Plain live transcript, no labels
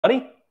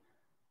Buddy,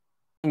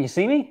 can you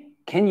see me?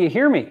 Can you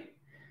hear me?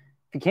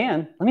 If you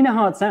can, let me know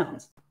how it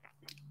sounds.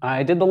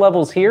 I did the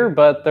levels here,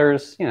 but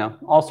there's,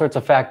 all sorts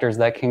of factors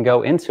that can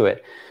go into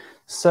it.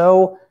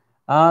 So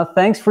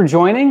thanks for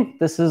joining.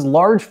 This is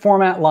Large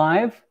Format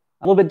Live,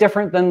 a little bit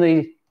different than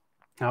the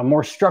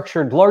more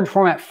structured Large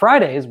Format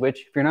Fridays,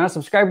 which if you're not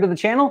subscribed to the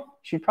channel, you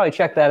should probably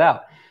check that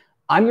out.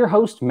 I'm your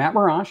host, Matt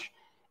Marrash,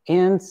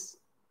 and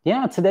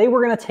yeah, today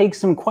we're going to take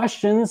some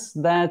questions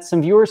that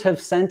some viewers have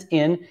sent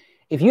in.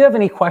 If you have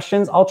any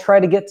questions, I'll try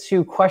to get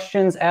to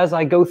questions as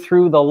I go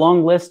through the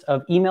long list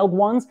of emailed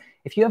ones.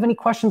 If you have any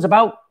questions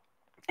about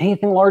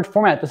anything large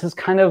format, this is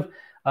kind of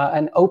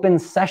an open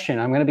session.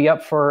 I'm going to be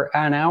up for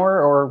an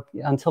hour or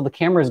until the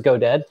cameras go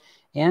dead.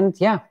 And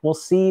yeah, we'll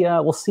see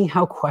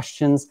how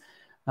questions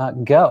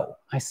go.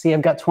 I see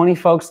I've got 20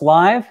 folks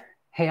live.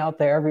 Hey out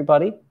there,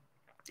 everybody.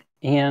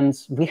 And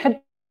we had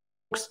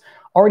folks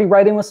already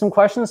writing with some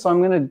questions, so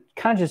I'm going to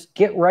kind of just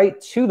get right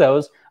to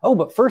those. Oh,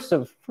 but first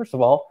of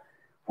all,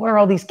 what are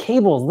all these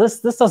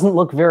cables? This doesn't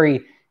look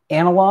very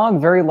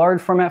analog, very large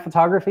format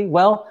photography.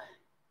 Well,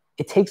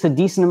 it takes a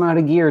decent amount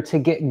of gear to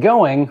get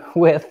going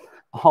with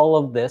all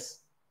of this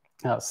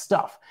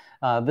stuff.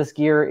 This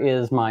gear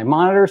is my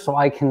monitor, so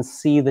I can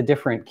see the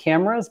different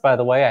cameras. By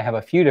the way, I have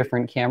a few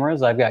different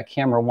cameras. I've got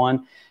camera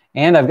 1,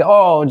 and I've got,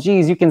 oh,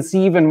 geez, you can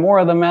see even more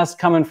of the mess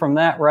coming from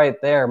that right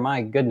there.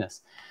 My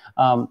goodness.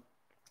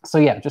 So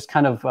yeah, just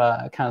kind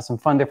of some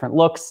fun different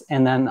looks,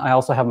 and then I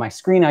also have my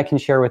screen I can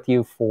share with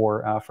you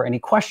for any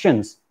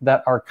questions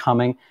that are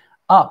coming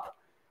up.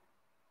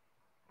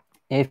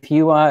 If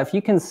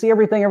you can see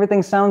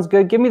everything sounds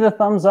good, give me the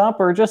thumbs up,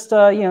 or just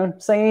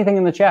say anything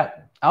in the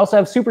chat. I also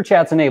have super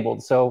chats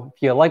enabled, so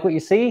if you like what you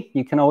see,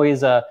 you can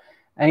always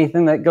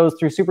anything that goes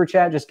through super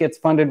chat just gets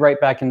funded right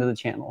back into the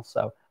channel.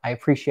 So I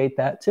appreciate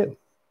that too.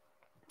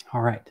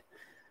 All right,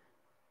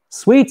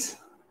 sweet.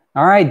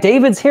 All right,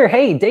 David's here.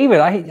 Hey, David,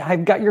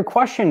 I've got your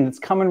question. It's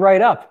coming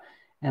right up.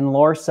 And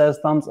Laura says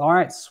thumbs. All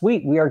right,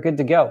 sweet. We are good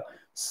to go.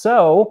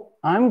 So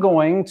I'm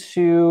going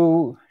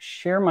to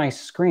share my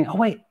screen. Oh,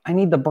 wait, I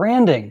need the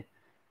branding.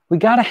 We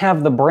got to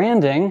have the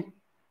branding.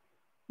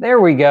 There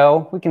we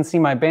go. We can see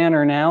my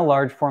banner now,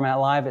 Large Format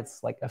Live.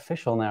 It's like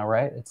official now,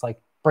 right? It's like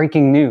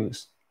breaking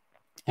news.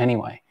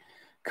 Anyway,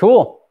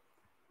 cool.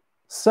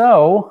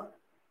 So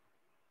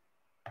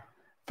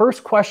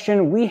first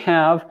question we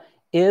have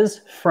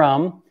is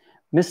from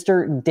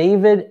Mr.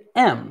 David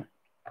M.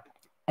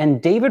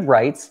 And David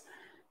writes,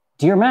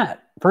 Dear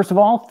Matt, first of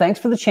all,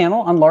 thanks for the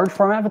channel on large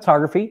format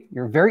photography.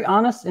 You're a very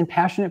honest and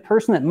passionate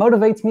person that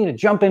motivates me to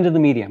jump into the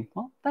medium.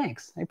 Well,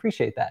 thanks. I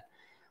appreciate that.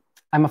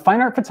 I'm a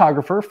fine art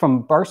photographer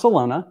from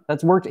Barcelona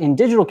that's worked in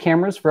digital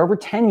cameras for over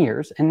 10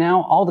 years, and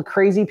now all the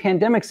crazy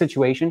pandemic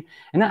situation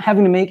and not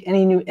having to make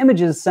any new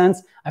images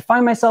since, I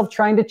find myself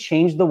trying to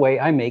change the way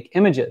I make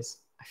images.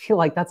 I feel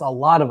like that's a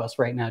lot of us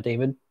right now,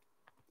 David.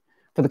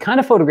 For the kind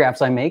of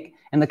photographs I make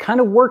and the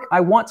kind of work I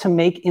want to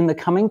make in the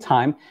coming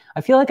time,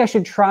 I feel like I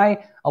should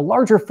try a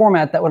larger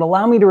format that would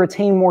allow me to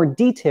retain more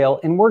detail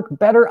and work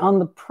better on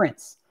the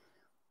prints.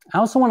 I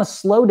also want to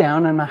slow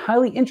down, and I'm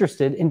highly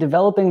interested in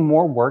developing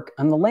more work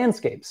on the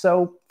landscape,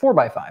 so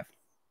 4x5.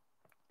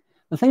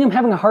 The thing I'm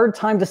having a hard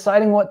time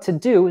deciding what to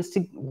do is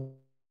to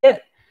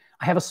get.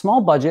 I have a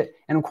small budget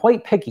and I'm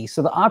quite picky,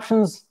 so the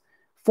options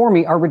for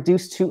me are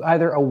reduced to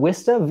either a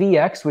Vista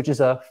VX, which is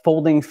a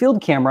folding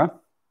field camera,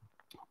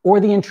 or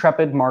the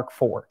Intrepid Mark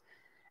IV.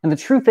 And the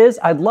truth is,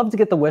 I'd love to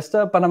get the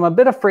Vista, but I'm a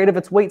bit afraid of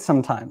its weight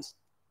sometimes.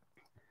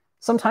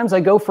 Sometimes I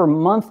go for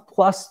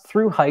month-plus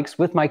through hikes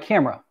with my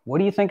camera. What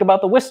do you think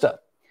about the Vista?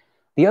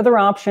 The other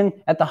option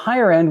at the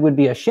higher end would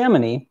be a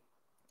Chamonix,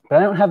 but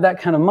I don't have that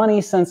kind of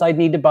money since I'd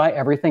need to buy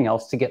everything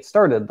else to get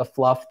started. The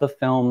fluff, the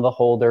film, the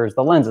holders,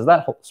 the lenses,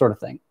 that whole sort of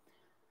thing.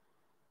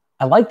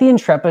 I like the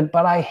Intrepid,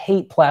 but I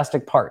hate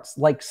plastic parts,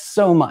 like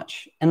so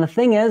much. And the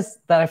thing is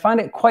that I find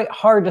it quite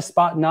hard to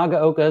spot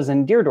Nagaokas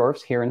and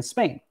Deerdorfs here in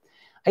Spain.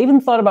 I even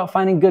thought about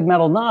finding good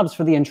metal knobs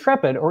for the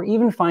Intrepid, or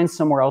even find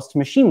somewhere else to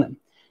machine them.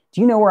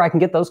 Do you know where I can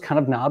get those kind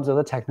of knobs or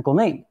the technical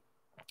name?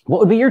 What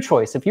would be your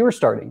choice if you were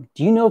starting?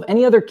 Do you know of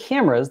any other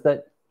cameras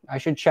that I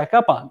should check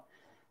up on?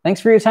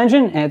 Thanks for your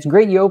attention, and it's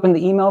great you opened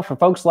the email for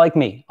folks like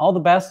me. All the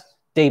best,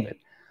 David.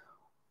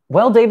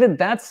 Well, David,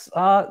 that's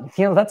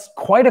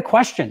quite a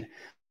question.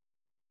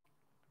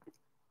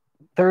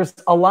 There's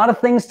a lot of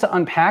things to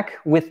unpack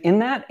within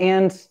that.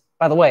 And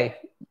by the way,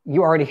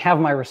 you already have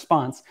my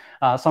response.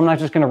 So I'm not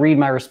just going to read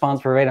my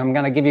response verbatim. I'm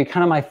going to give you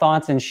kind of my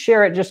thoughts and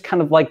share it, just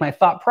kind of like my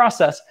thought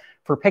process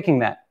for picking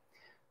that.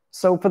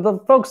 So for the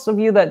folks of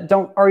you that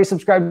don't already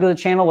subscribe to the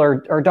channel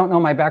or don't know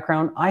my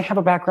background, I have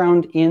a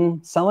background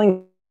in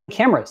selling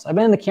cameras. I've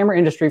been in the camera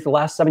industry for the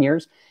last 7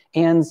 years,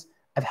 and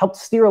I've helped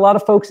steer a lot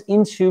of folks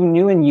into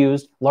new and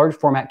used large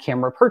format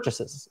camera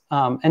purchases.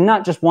 And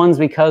not just ones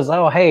because,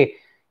 oh, hey,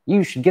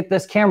 you should get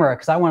this camera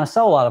because I want to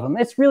sell a lot of them.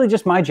 It's really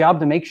just my job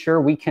to make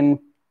sure we can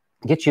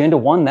get you into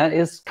one that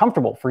is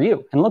comfortable for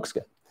you and looks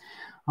good.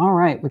 All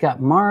right, we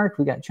got Mark,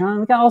 we got John,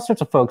 we got all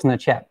sorts of folks in the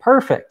chat.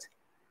 Perfect.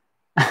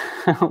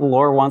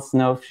 Laura wants to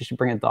know if she should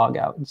bring a dog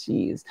out.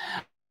 Jeez.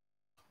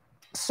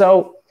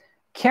 So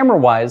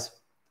camera-wise,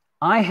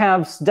 I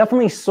have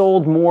definitely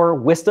sold more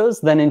Vistas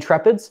than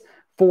Intrepids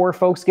for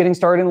folks getting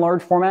started in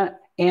large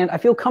format. And I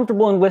feel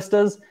comfortable in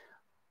Vistas,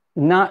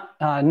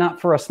 not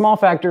for a small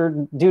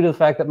factor due to the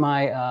fact that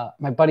my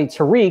buddy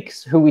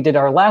Tariq, who we did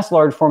our last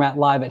large format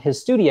live at his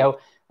studio,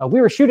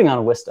 we were shooting on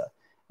a Vista.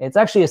 It's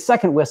actually a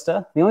second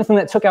Vista. The only thing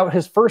that took out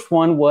his first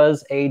one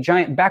was a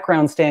giant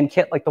background stand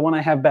kit like the one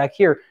I have back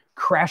here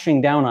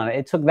crashing down on it.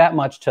 It took that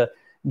much to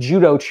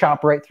judo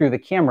chop right through the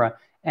camera.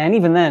 And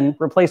even then,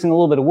 replacing a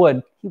little bit of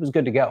wood, he was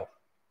good to go.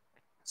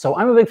 So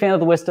I'm a big fan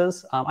of the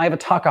Vistas. I have a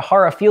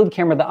Takahara field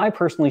camera that I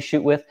personally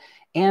shoot with,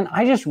 and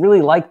I just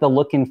really like the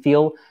look and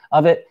feel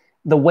of it.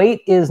 The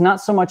weight is not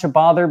so much a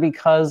bother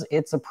because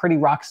it's a pretty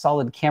rock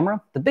solid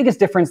camera. The biggest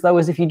difference though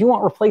is if you do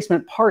want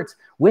replacement parts,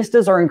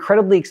 Vistas are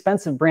incredibly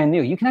expensive brand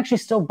new. You can actually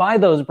still buy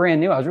those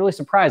brand new. I was really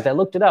surprised. I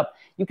looked it up.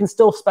 You can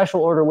still special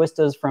order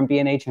Vistas from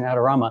B&H and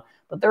Adorama,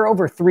 but they're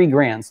over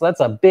 $3,000. So that's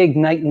a big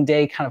night and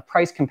day kind of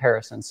price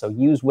comparison. So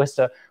use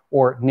Vista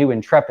or new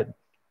Intrepid.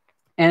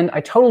 And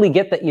I totally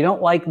get that you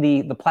don't like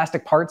the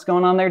plastic parts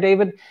going on there,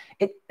 David.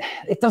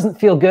 It doesn't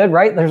feel good,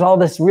 right? There's all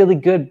this really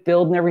good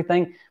build and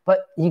everything,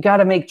 but you got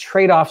to make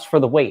trade-offs for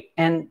the weight.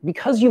 And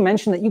because you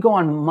mentioned that you go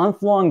on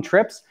month-long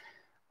trips,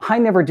 I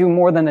never do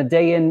more than a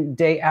day in,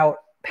 day out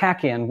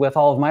pack-in with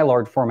all of my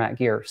large format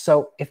gear.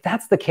 So if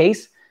that's the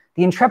case,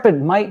 the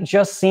Intrepid might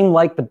just seem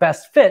like the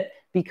best fit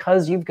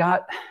because you've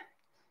got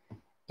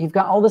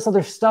all this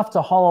other stuff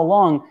to haul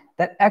along.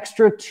 That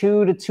extra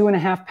 2 to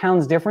 2.5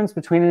 pounds difference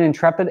between an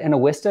Intrepid and a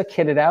Vista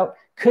kitted out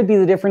could be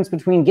the difference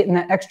between getting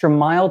that extra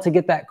mile to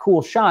get that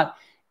cool shot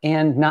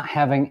and not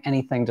having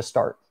anything to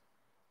start.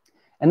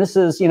 And this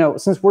is, you know,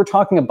 since we're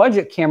talking a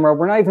budget camera,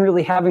 we're not even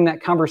really having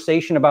that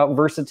conversation about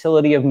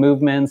versatility of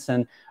movements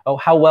and, oh,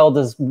 how well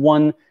does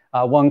one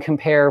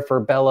compare for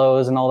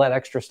bellows and all that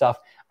extra stuff.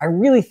 I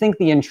really think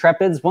the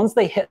Intrepids, once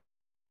they hit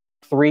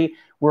 3,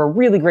 were a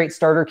really great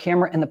starter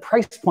camera, and the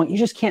price point, you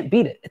just can't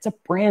beat it. It's a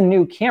brand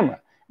new camera.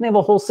 And they have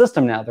a whole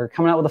system now. They're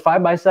coming out with a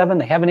 5x7,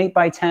 they have an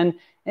 8x10, and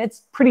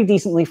it's pretty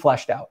decently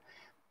fleshed out.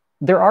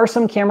 There are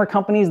some camera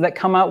companies that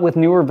come out with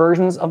newer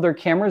versions of their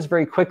cameras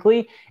very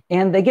quickly,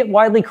 and they get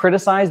widely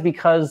criticized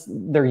because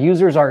their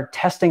users are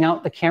testing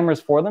out the cameras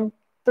for them.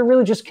 They're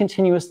really just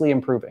continuously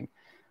improving.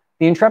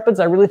 The Intrepids,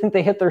 I really think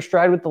they hit their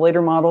stride with the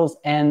later models,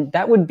 and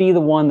that would be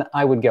the one that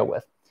I would go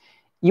with.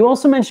 You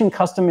also mentioned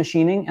custom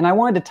machining, and I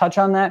wanted to touch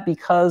on that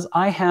because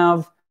I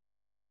have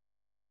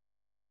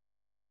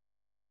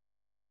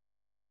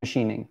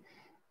machining,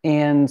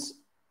 and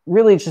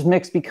really it's just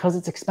mixed because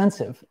it's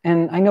expensive.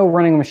 And I know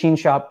running a machine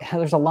shop,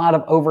 there's a lot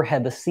of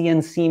overhead, the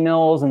CNC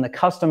mills and the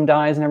custom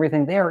dies and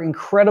everything. They are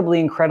incredibly,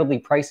 incredibly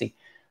pricey.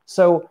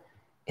 So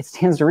it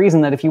stands to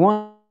reason that if you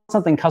want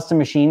something custom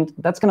machined,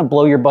 that's going to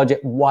blow your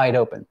budget wide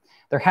open.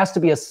 There has to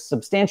be a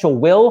substantial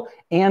will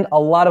and a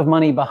lot of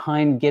money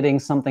behind getting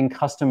something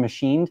custom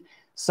machined.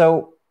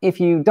 So if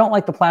you don't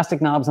like the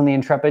plastic knobs on the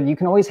Intrepid, you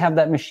can always have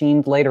that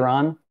machined later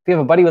on. If you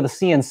have a buddy with a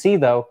CNC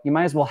though, you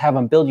might as well have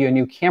them build you a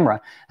new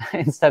camera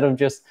instead of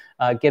just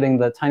getting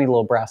the tiny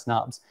little brass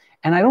knobs.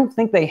 And I don't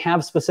think they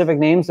have specific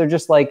names. They're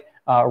just like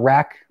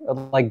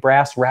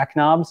brass rack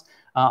knobs.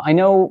 I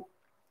know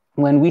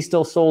when we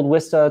still sold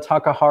Vista,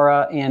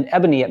 Takahara, and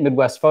Ebony at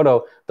Midwest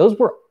Photo, those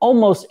were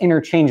almost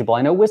interchangeable.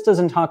 I know Vistas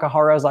and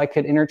Takaharas I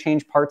could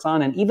interchange parts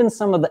on, and even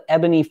some of the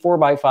Ebony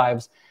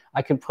 4x5s,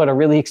 I could put a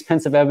really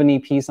expensive Ebony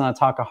piece on a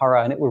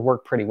Takahara and it would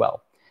work pretty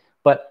well.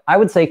 But I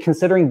would say,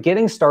 considering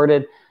getting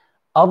started,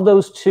 of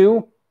those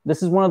two,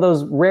 this is one of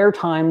those rare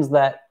times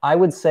that I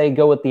would say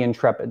go with the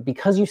Intrepid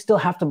because you still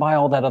have to buy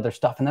all that other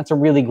stuff. And that's a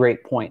really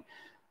great point.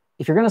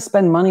 If you're going to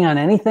spend money on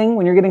anything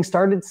when you're getting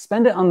started,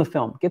 spend it on the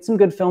film. Get some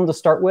good film to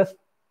start with.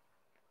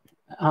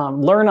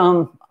 Learn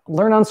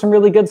on some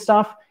really good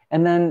stuff.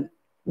 And then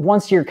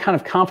once you're kind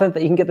of confident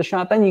that you can get the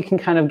shot, then you can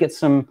kind of get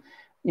some,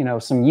 you know,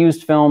 some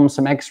used film,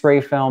 some X-ray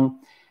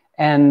film,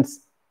 and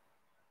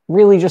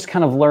really just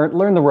kind of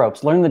learn the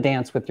ropes, learn the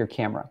dance with your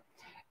camera.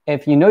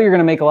 If you know you're going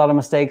to make a lot of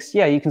mistakes,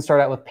 yeah, you can start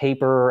out with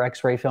paper or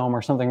X-ray film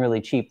or something really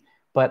cheap.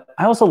 But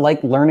I also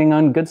like learning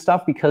on good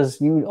stuff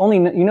because you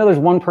know there's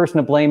one person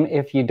to blame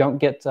if you don't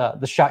get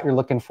the shot you're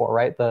looking for,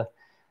 right?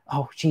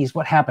 Oh, geez,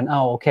 what happened?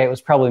 Oh, okay, it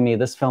was probably me.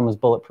 This film is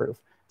bulletproof.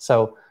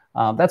 So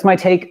that's my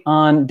take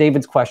on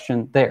David's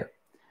question there.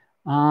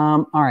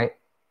 All right.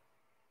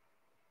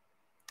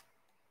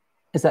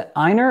 Is that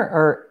Einar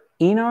or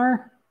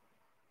Enar?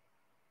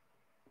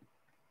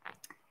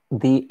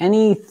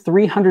 Any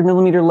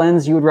 300mm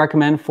lens you would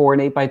recommend for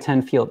an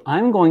 8x10 field?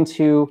 I'm going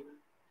to,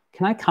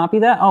 can I copy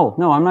that? Oh,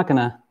 no, I'm not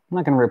gonna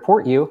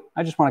report you.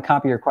 I just want to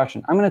copy your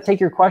question. I'm gonna take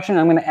your question.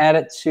 I'm gonna add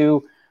it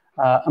to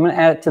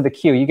the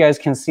queue. You guys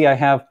can see I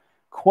have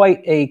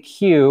quite a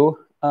queue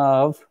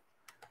of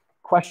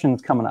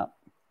questions coming up.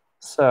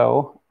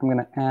 So I'm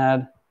gonna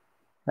add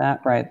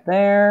that right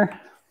there.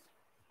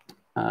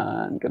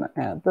 I'm gonna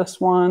add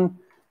this one.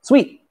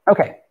 Sweet,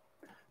 okay.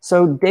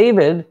 So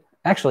David,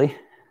 actually,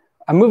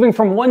 I'm moving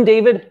from one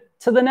David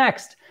to the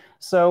next.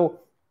 So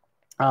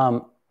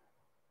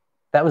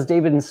that was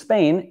David in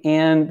Spain.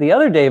 And the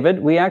other David,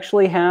 we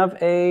actually have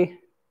a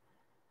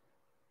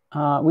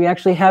we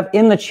actually have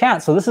in the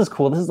chat. So this is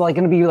cool. This is like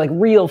going to be like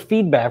real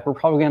feedback. We're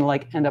probably going to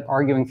like end up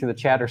arguing through the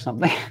chat or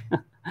something.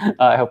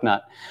 I hope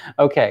not.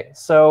 Okay,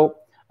 so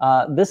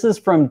this is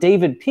from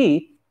David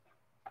P.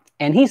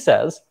 And he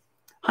says,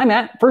 "Hi,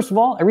 Matt. First of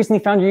all, I recently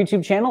found your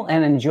YouTube channel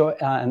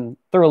and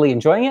thoroughly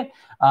enjoying it.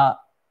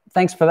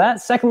 Thanks for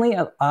that. Secondly,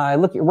 I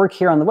look at your work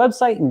here on the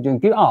website and doing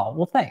good. Oh,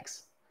 well,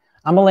 thanks.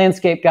 I'm a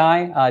landscape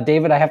guy.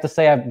 David, I have to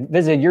say I've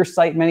visited your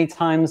site many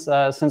times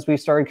since we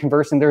started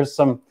conversing. There's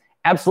some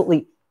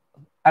absolutely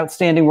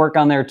outstanding work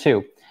on there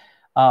too."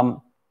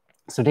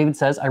 So David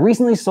says, "I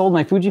recently sold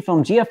my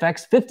Fujifilm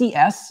GFX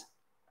 50S.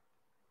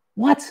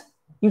 What?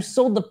 You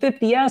sold the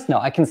 50S? No,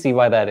 I can see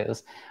why that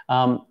is.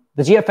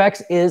 The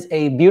GFX is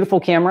a beautiful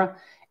camera.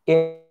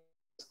 It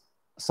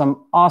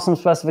some awesome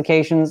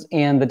specifications,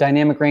 and the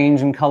dynamic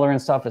range and color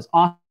and stuff is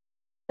awesome.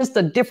 Just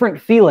a different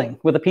feeling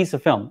with a piece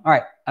of film." All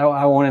right,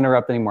 I won't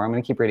interrupt anymore. I'm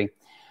going to keep reading.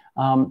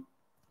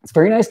 "It's a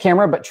very nice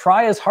camera, but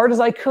try as hard as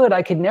I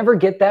could never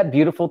get that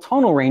beautiful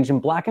tonal range in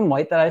black and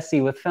white that I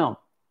see with film."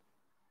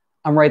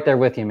 I'm right there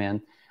with you,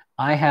 man.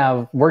 I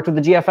have worked with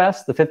the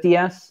GFS, the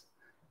 50S,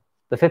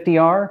 the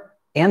 50R,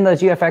 and the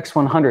GFX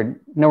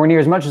 100. Nowhere near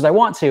as much as I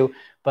want to,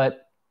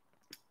 but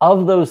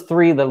of those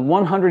three, the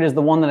 100 is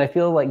the one that I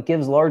feel like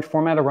gives large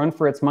format a run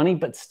for its money,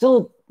 but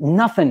still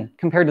nothing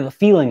compared to the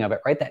feeling of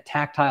it, right? That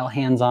tactile,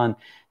 hands-on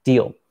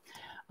deal.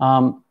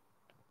 "I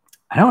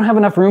don't have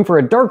enough room for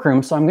a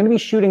darkroom, so I'm going to be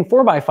shooting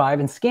 4x5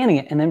 and scanning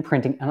it and then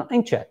printing on an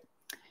inkjet.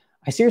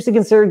 I seriously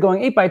considered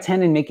going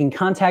 8x10 and making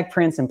contact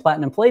prints in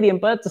platinum palladium,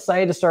 but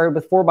decided to start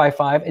with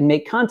 4x5 and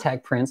make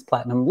contact prints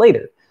platinum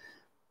later."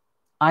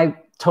 I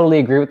totally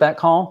agree with that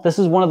call. This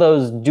is one of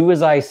those do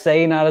as I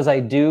say, not as I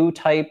do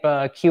type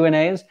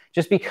Q&As,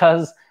 just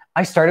because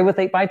I started with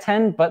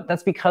 8x10, but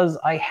that's because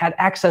I had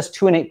access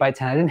to an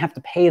 8x10. I didn't have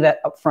to pay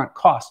that upfront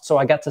cost. So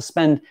I got to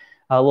spend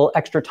a little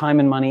extra time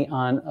and money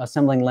on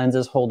assembling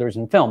lenses, holders,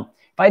 and film.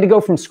 If I had to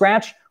go from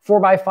scratch,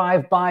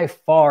 4x5 by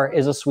far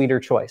is a sweeter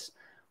choice.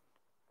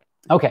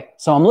 Okay,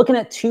 so I'm looking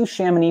at two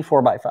Chamonix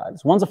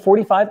 4x5s. One's a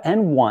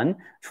 45N1, which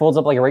folds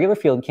up like a regular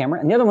field camera,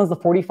 and the other one's the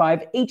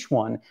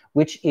 45H1,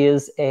 which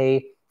is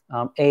a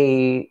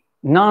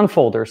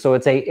non-folder. So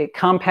it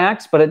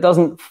compacts, but it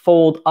doesn't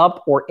fold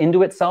up or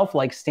into itself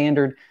like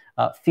standard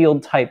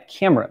field type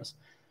cameras.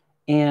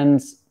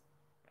 And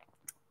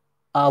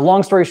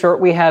long story short,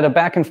 we had a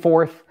back and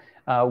forth.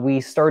 We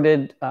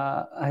started,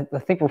 I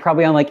think we're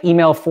probably on like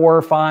email 4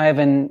 or 5.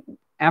 And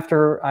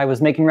after I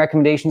was making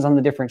recommendations on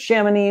the different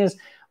Chamonix,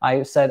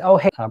 I said, "Oh,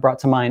 hey," I brought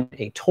to mind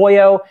a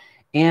Toyo,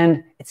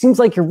 and it seems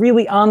like you're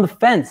really on the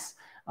fence.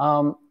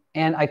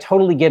 And I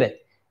totally get it.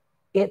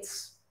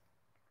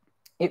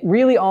 It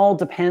really all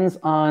depends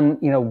on,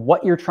 you know,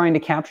 what you're trying to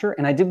capture.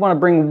 And I did want to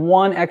bring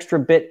one extra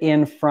bit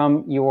in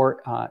from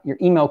your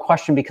email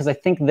question, because I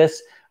think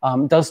this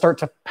does start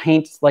to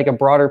paint like a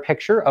broader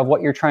picture of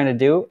what you're trying to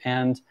do.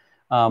 And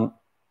I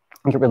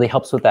think it really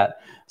helps with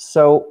that.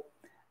 So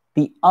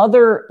the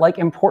other like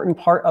important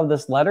part of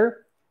this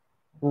letter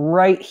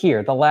right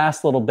here, the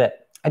last little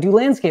bit, I do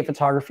landscape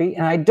photography,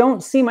 and I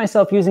don't see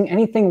myself using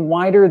anything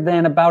wider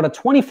than about a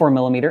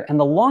 24mm, and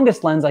the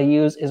longest lens I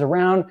use is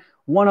around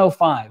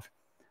 105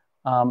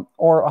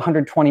 or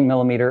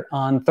 120mm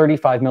on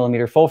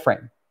 35mm full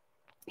frame.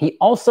 He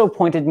also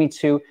pointed me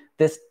to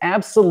this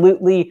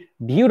absolutely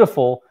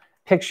beautiful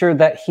picture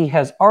that he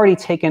has already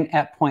taken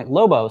at Point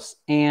Lobos,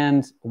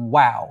 and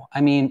wow,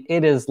 I mean,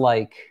 it is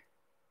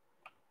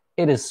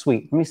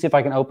sweet. Let me see if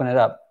I can open it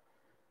up.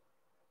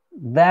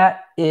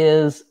 That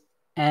is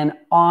an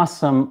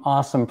awesome,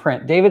 awesome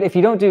print. David, if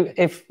you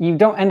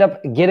don't end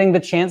up getting the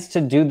chance to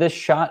do this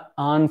shot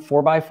on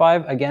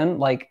 4x5 again,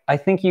 like, I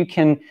think you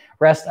can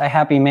rest a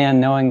happy man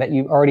knowing that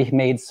you already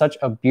made such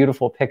a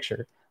beautiful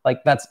picture.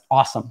 Like, that's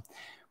awesome.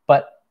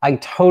 But I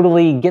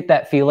totally get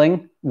that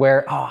feeling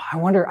where, oh, I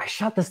wonder, I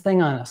shot this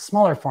thing on a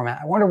smaller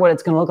format. I wonder what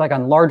it's going to look like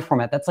on large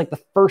format. That's like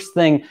the first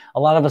thing a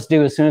lot of us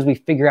do as soon as we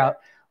figure out,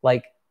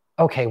 like,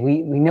 okay,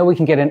 we know we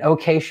can get an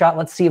okay shot.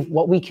 Let's see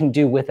what we can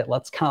do with it.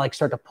 Let's kind of like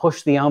start to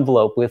push the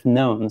envelope with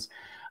knowns.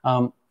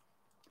 I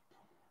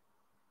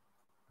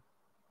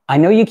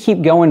know you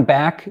keep going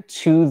back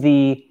to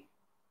the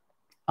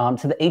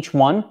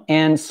H1,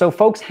 and so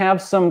folks have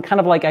some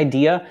kind of like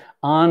idea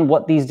on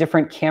what these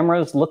different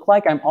cameras look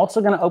like. I'm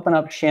also going to open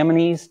up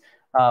Chamonix's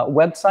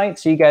website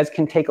so you guys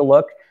can take a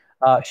look.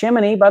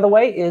 Chamonix, by the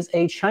way, is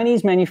a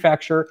Chinese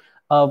manufacturer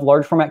of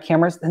large format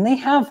cameras, and they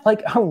have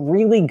like a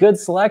really good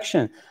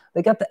selection.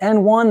 They got the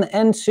N1, the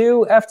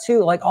N2,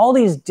 F2, like all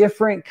these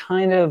different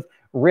kind of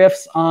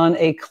riffs on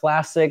a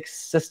classic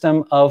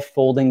system of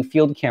folding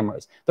field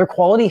cameras. Their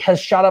quality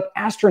has shot up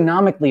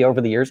astronomically over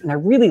the years, and I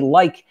really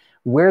like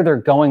where they're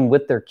going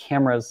with their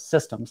cameras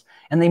systems.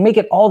 And they make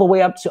it all the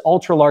way up to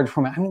ultra large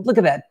format. I mean, look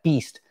at that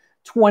beast,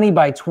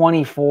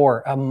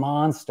 20x24, a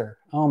monster.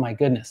 Oh my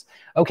goodness.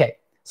 Okay,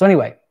 so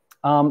anyway,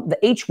 the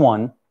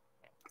H1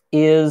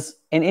 is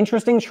an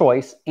interesting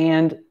choice,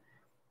 and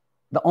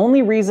the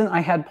only reason I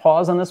had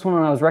pause on this one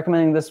when I was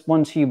recommending this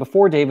one to you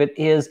before, David,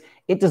 is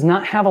it does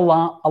not have a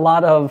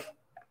lot of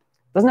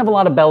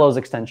bellows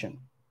extension.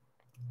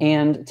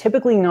 And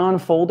typically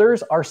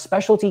non-folders are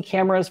specialty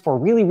cameras for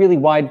really, really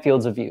wide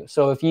fields of view.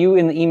 So if you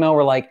in the email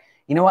were like,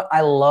 you know what,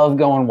 I love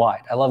going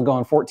wide. I love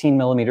going 14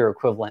 millimeter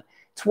equivalent,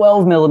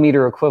 12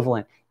 millimeter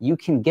equivalent. You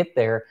can get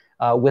there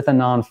with a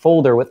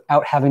non-folder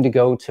without having to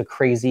go to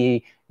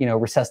crazy,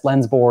 recessed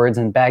lens boards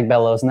and bag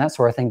bellows and that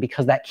sort of thing,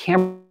 because that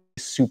camera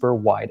is super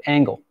wide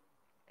angle.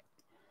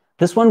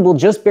 This one will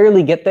just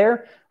barely get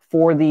there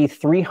for the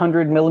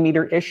 300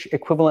 millimeter-ish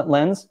equivalent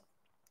lens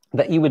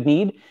that you would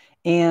need.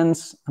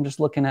 And I'm just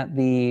looking at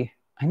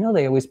I know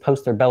they always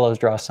post their bellows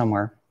draw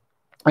somewhere.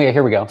 Oh yeah,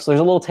 here we go. So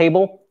there's a little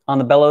table on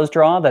the bellows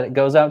draw that it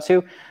goes out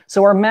to.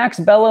 So our max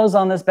bellows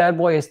on this bad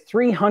boy is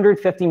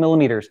 350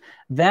 millimeters.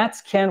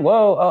 That's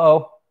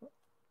whoa,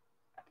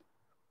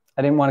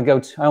 I didn't want to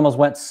go, I almost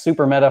went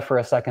super meta for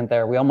a second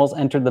there. We almost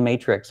entered the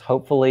matrix.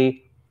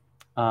 Hopefully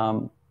we,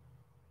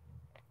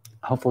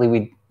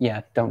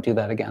 don't do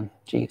that again.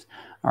 Jeez.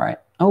 All right.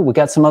 Oh, we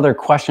got some other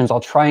questions. I'll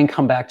try and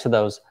come back to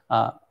those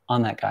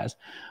on that, guys.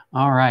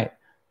 All right.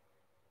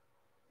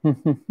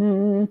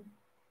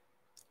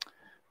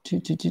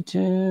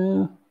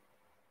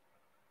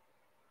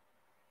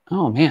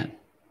 Oh man,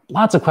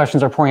 lots of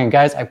questions are pouring in,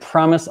 guys. I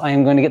promise I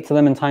am going to get to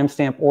them in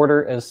timestamp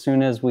order as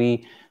soon as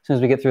we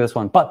get through this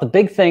one. But the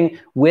big thing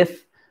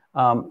with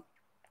that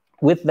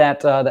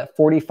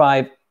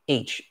 45H,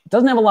 it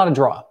doesn't have a lot of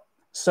draw.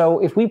 So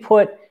if we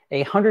put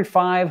a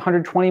 105,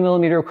 120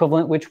 millimeter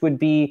equivalent, which would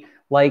be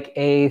like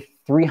a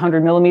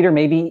 300 millimeter,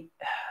 maybe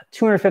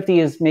 250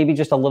 is maybe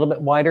just a little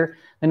bit wider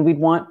than we'd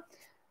want.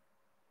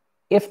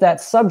 If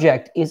that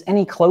subject is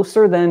any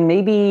closer than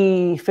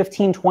maybe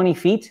 15, 20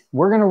 feet,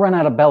 we're going to run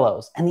out of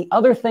bellows. And the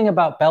other thing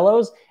about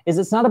bellows is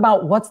it's not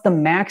about what's the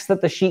max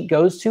that the sheet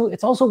goes to.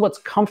 It's also what's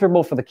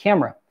comfortable for the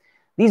camera.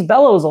 These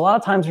bellows, a lot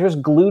of times, are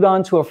just glued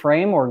onto a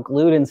frame or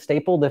glued and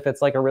stapled if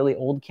it's like a really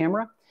old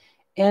camera.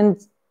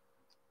 And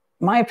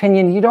my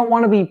opinion, you don't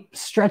want to be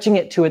stretching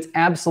it to its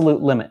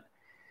absolute limit.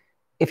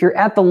 If you're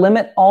at the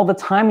limit all the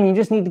time and you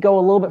just need to go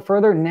a little bit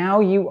further, now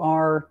you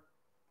are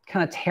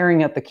kind of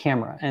tearing at the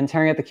camera. And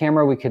tearing at the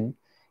camera, we could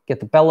get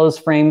the bellows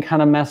frame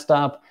kind of messed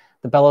up.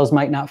 The bellows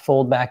might not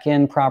fold back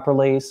in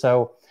properly.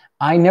 So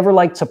I never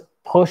like to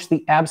push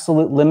the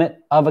absolute limit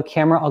of a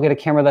camera. I'll get a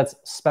camera that's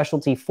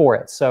specialty for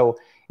it. So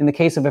in the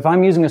case of if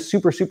I'm using a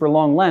super, super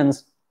long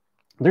lens,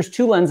 there's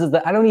two lenses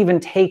that I don't even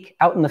take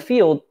out in the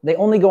field. They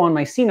only go on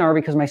my Cinar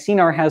because my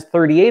Cinar has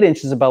 38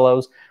 inches of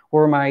bellows,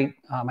 where my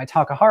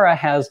Takahara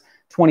has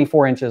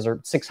 24 inches or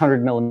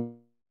 600 millimeter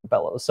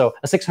bellows. So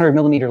a 600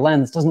 millimeter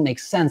lens doesn't make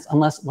sense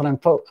unless what I'm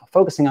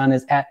focusing on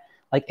is at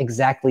like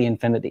exactly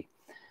infinity.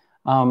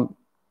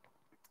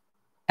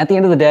 At the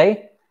end of the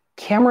day,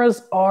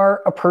 cameras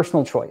are a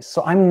personal choice.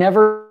 So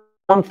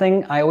one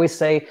thing I always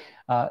say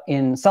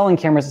in selling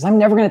cameras is I'm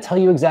never going to tell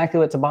you exactly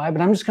what to buy,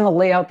 but I'm just going to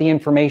lay out the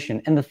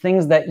information and the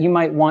things that you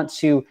might want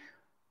to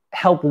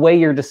help weigh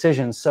your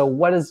decisions. So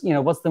what's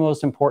the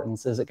most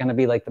important? Is it going to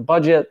be like the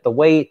budget, the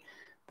weight,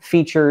 the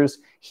features?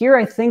 Here,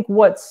 I think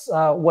what's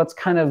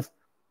kind of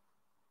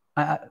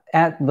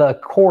at the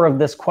core of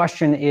this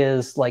question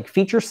is like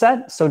feature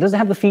set. So does it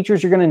have the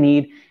features you're going to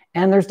need?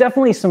 And there's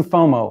definitely some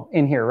FOMO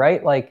in here,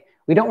 right? Like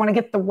we don't want to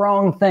get the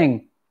wrong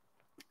thing.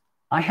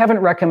 I haven't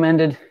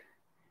recommended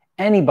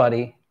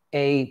anybody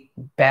a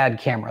bad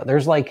camera.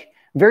 There's like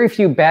very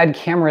few bad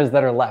cameras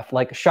that are left.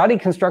 Like shoddy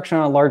construction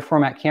on a large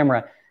format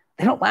camera,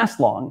 they don't last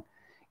long.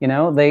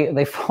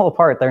 They fall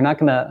apart. They're not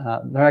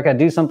gonna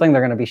do something.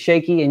 They're gonna be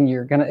shaky, and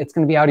it's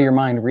gonna be out of your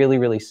mind really,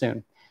 really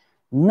soon.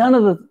 None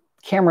of the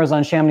cameras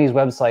on Chamonix's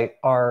website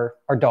are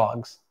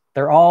dogs.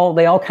 They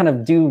all kind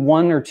of do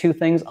one or two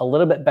things a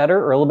little bit better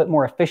or a little bit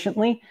more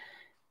efficiently,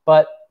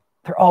 but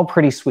they're all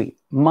pretty sweet.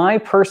 My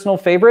personal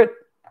favorite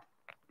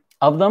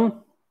of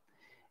them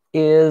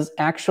is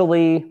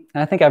actually,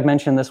 and I think I've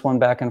mentioned this one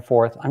back and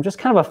forth, I'm just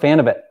kind of a fan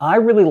of it. I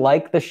really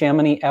like the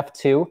Chamonix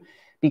F2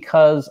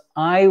 because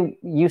I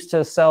used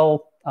to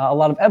sell a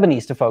lot of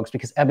Ebonies to folks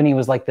because Ebony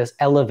was like this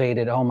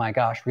elevated, oh my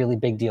gosh, really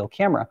big deal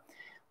camera.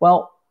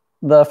 Well,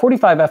 the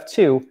 45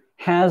 F2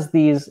 has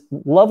these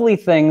lovely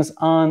things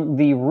on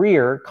the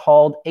rear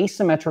called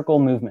asymmetrical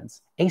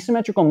movements.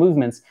 Asymmetrical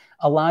movements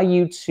allow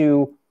you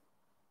to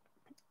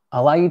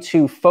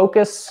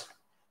focus.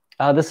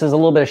 This is a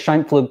little bit of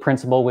Scheimpflug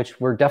principle, which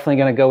we're definitely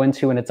going to go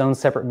into in its own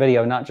separate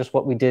video, not just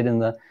what we did in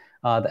the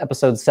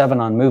episode 7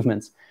 on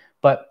movements.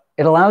 But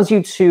it allows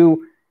you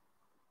to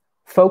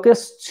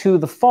focus to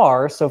the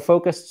far, so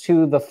focus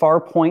to the far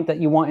point that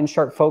you want in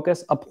sharp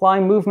focus, apply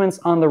movements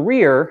on the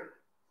rear,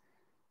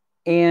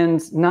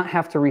 and not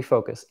have to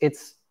refocus.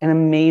 It's an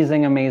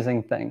amazing,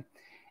 amazing thing.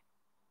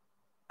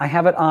 I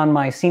have it on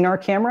my Cinar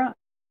camera.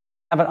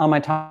 I have it on my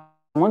top.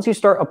 Once you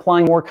start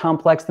applying more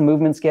complex the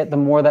movements get, the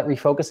more that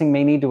refocusing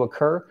may need to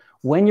occur.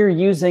 When you're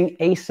using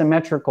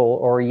asymmetrical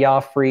or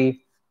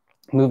yaw-free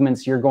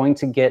movements, you're going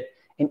to get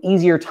an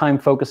easier time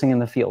focusing in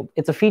the field.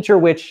 It's a feature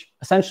which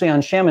essentially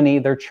on Chamonix,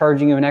 they're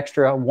charging you an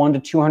extra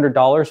 $100 to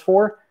 $200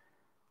 for.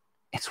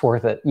 It's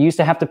worth it. You used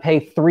to have to pay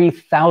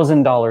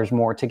 $3,000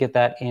 more to get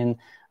that in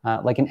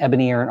like an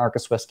Ebony or an Arca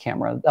Swiss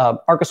camera.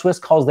 Arca Swiss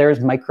calls theirs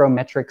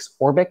Micrometrics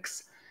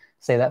Orbix.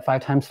 say that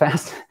 5 times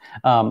fast.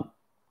 But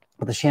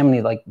the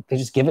Chamonix, like, they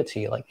just give it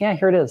to you. Like, yeah,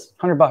 here it is,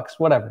 $100,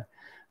 whatever.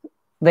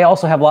 They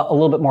also have a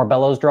little bit more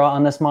bellows draw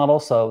on this model,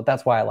 so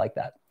that's why I like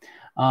that.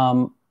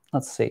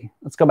 Let's see.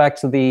 Let's go back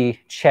to the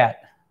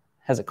chat.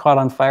 Has it caught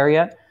on fire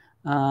yet?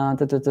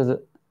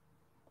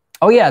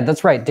 Oh yeah,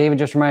 that's right. David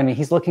just reminded me.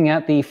 He's looking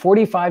at the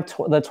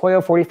the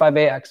Toyo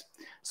 45AX.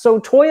 So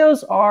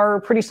Toyos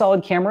are pretty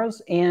solid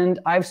cameras, and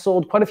I've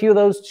sold quite a few of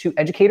those to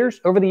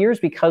educators over the years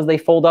because they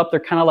fold up. They're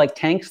kind of like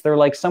tanks. They're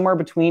like somewhere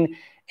between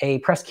a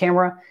press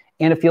camera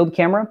and a field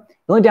camera.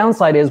 The only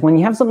downside is when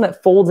you have something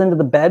that folds into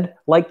the bed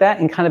like that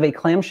in kind of a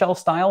clamshell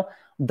style,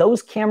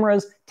 those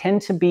cameras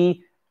tend to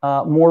be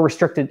more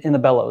restricted in the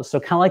bellows. So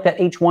kind of like that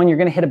H1, you're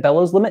going to hit a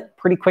bellows limit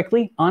pretty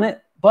quickly on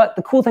it. But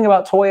the cool thing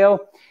about Toyo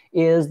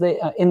is they,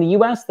 in the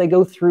US, they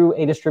go through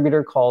a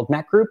distributor called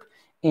Mac Group,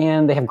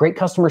 and they have great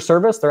customer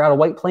service. They're out of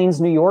White Plains,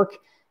 New York.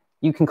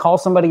 You can call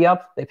somebody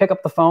up, they pick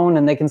up the phone,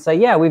 and they can say,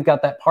 yeah, we've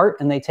got that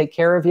part, and they take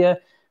care of you.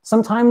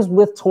 Sometimes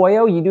with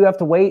Toyo, you do have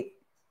to wait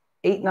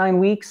 8-9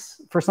 weeks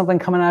for something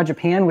coming out of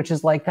Japan, which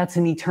is like, that's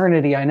an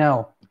eternity, I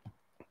know.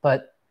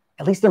 But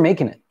at least they're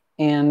making it.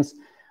 And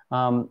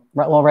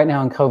well, right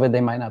now in COVID,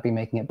 they might not be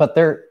making it, but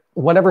they're,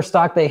 whatever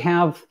stock they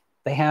have,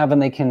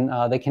 and they can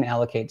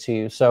allocate to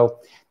you. So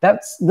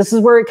this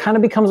is where it kind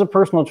of becomes a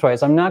personal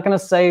choice. I'm not going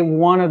to say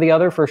one or the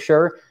other for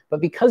sure,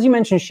 but because you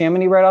mentioned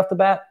Chamonix right off the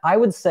bat, I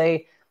would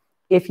say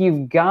if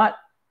you've got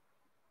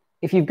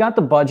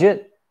the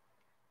budget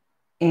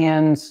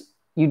and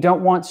you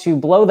don't want to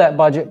blow that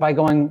budget by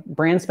going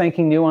brand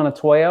spanking new on a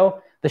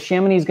Toyo, the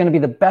Chamonix is going to be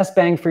the best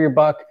bang for your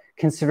buck,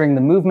 considering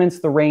the movements,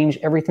 the range,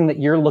 everything that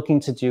you're looking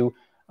to do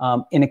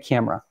in a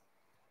camera.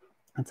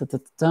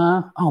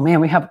 Oh man,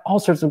 we have all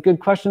sorts of good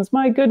questions.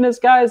 My goodness,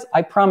 guys,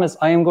 I promise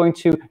I am going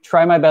to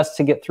try my best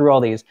to get through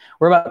all these.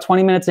 We're about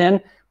 20 minutes in,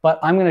 but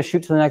I'm going to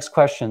shoot to the next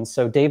question.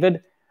 So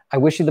David, I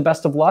wish you the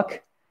best of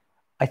luck.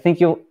 I think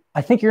you're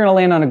going to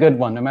land on a good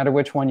one, no matter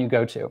which one you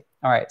go to.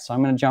 All right, so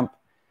I'm going to jump.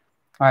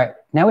 All right,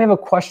 now we have a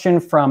question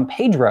from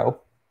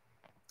Pedro.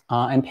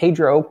 And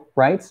Pedro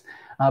writes,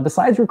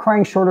 besides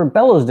requiring shorter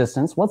bellows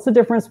distance, what's the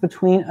difference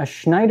between a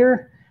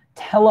Schneider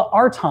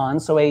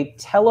Tele-Arton, so a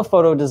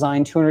telephoto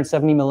design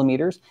 270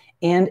 millimeters,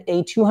 and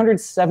a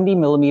 270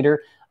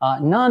 millimeter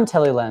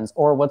non-tele lens,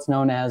 or what's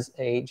known as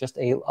just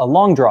a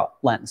long draw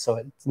lens, so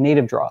it's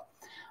native draw?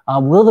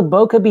 Will the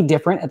bokeh be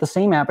different at the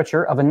same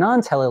aperture of a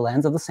non-tele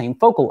lens of the same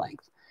focal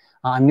length?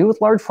 I'm new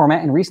with large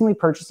format and recently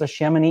purchased a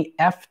Chamonix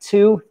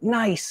F2.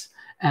 Nice.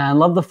 And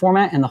love the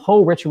format and the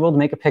whole ritual to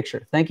make a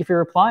picture. Thank you for your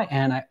reply,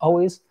 and I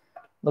always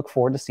look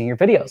forward to seeing your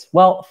videos.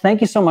 Well,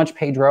 thank you so much,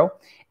 Pedro.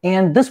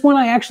 And this one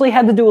I actually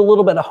had to do a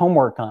little bit of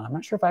homework on. I'm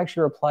not sure if I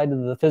actually replied to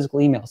the physical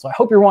email, so I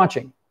hope you're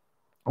watching.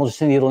 I'll just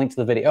send you the link to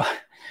the video.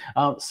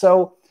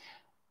 So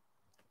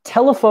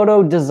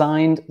telephoto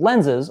designed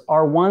lenses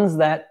are ones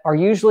that are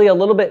usually a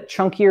little bit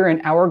chunkier and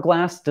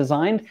hourglass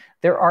designed.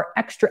 There are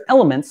extra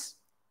elements.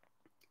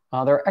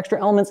 There are extra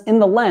elements in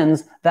the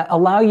lens that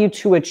allow you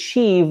to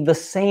achieve the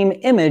same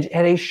image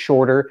at a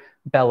shorter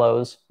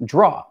bellows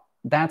draw.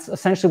 That's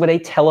essentially what a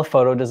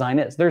telephoto design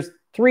is. There's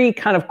 3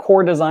 kind of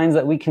core designs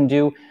that we can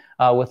do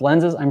with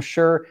lenses. I'm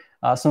sure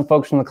some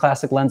folks from the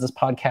Classic Lenses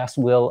podcast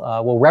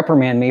will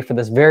reprimand me for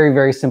this very,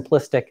 very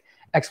simplistic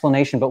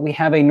explanation, but we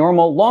have a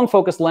normal long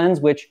focus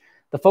lens, which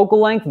the focal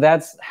length,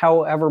 that's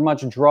however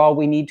much draw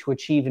we need to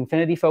achieve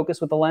infinity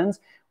focus with the lens.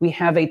 We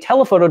have a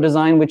telephoto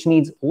design, which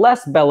needs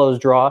less bellows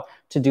draw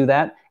to do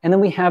that. And then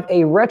we have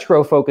a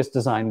retro focus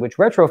design, which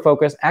retro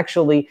focus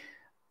actually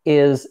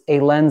is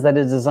a lens that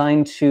is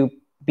designed to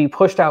be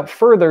pushed out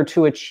further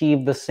to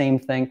achieve the same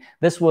thing.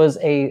 This was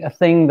a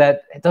thing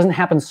that it doesn't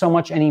happen so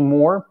much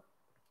anymore,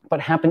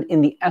 but happened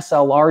in the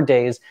SLR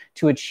days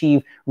to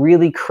achieve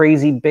really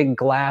crazy big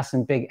glass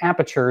and big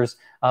apertures,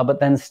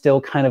 but then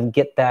still kind of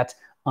get that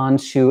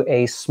onto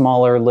a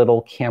smaller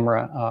little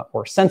camera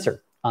or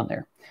sensor on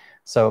there.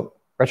 So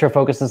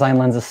retrofocus design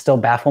lenses still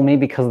baffle me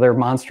because they're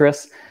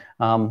monstrous. It's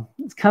kind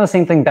of the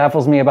same thing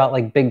baffles me about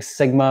like big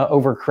Sigma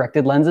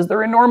overcorrected lenses.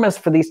 They're enormous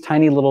for these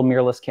tiny little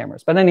mirrorless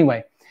cameras. But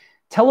anyway,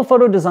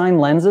 telephoto design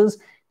lenses,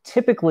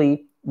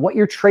 typically what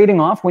you're trading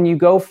off when you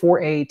go for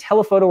a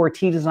telephoto or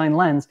T-design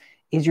lens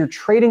is you're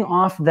trading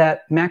off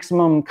that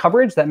maximum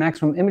coverage, that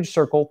maximum image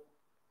circle,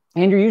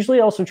 and you're usually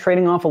also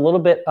trading off a little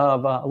bit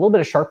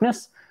of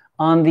sharpness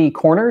on the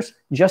corners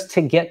just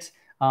to get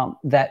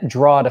that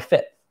draw to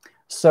fit.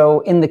 So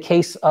in the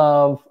case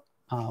of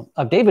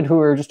David, who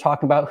we were just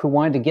talking about, who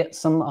wanted to get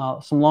some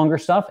longer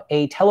stuff,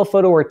 a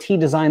telephoto or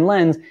T-design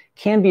lens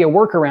can be a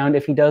workaround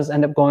if he does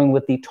end up going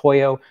with the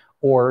Toyo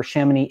or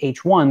Chamonix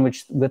H1,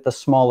 which with a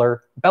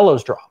smaller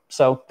bellows draw.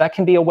 So that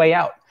can be a way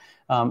out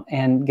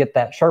and get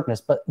that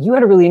sharpness. But you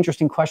had a really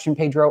interesting question,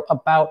 Pedro,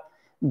 about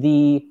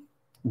the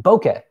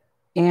bokeh.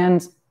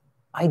 And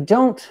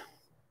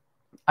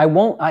I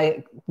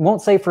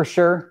won't say for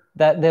sure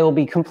that they'll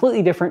be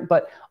completely different,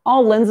 but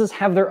all lenses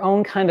have their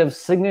own kind of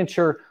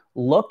signature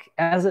look,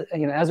 as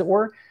it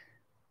were.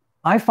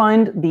 I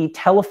find the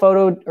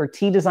telephoto or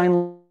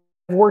T-design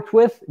I've worked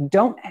with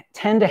don't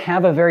tend to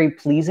have a very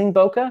pleasing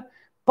bokeh,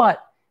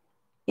 but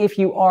if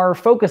you are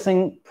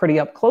focusing pretty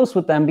up close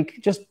with them,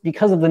 just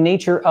because of the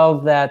nature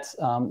of that,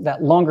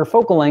 that longer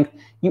focal length,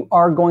 you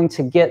are going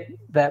to get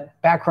that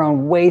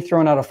background way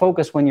thrown out of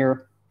focus when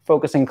you're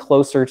focusing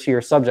closer to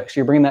your subject. So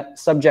you're bringing that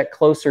subject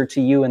closer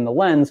to you in the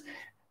lens,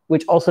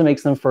 which also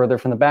makes them further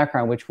from the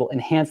background, which will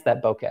enhance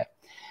that bokeh.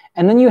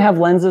 And then you have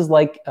lenses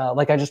like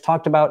I just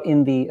talked about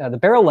in the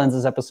barrel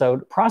lenses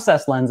episode,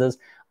 process lenses.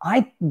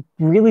 I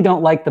really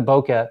don't like the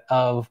bokeh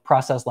of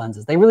process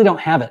lenses. They really don't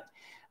have it.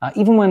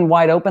 Even when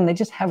wide open, they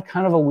just have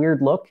kind of a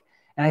weird look.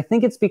 And I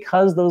think it's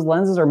because those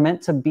lenses are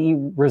meant to be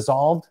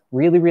resolved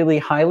really, really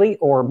highly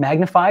or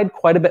magnified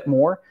quite a bit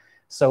more.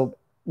 So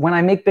when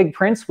I make big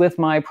prints with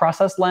my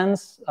process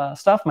lens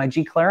stuff, my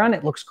G Claron,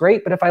 it looks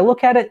great. But if I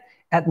look at it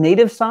at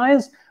native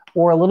size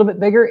or a little bit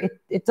bigger,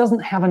 it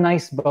doesn't have a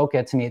nice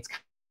bokeh to me. It's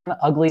kind of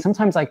ugly.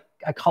 Sometimes I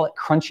call it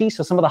crunchy.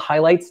 So some of the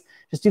highlights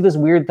just do this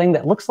weird thing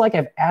that looks like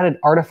I've added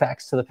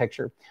artifacts to the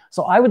picture.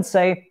 So I would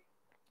say,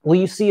 will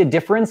you see a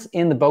difference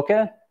in the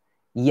bokeh?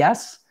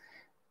 Yes,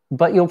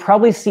 but you'll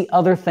probably see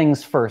other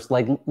things first,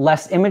 like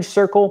less image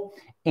circle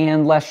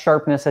and less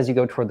sharpness as you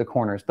go toward the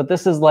corners. But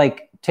this is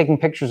like taking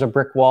pictures of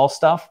brick wall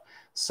stuff.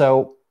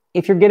 So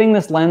if you're getting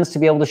this lens to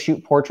be able to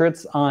shoot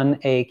portraits on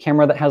a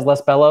camera that has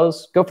less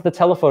bellows, go for the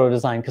telephoto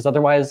design, because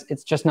otherwise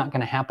it's just not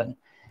going to happen.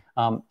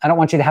 I don't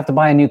want you to have to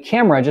buy a new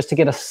camera just to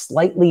get a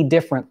slightly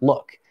different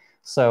look.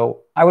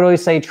 So I would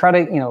always say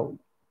try to,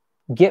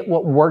 get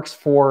what works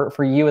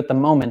for you at the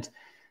moment.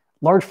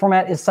 Large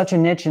format is such a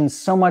niche and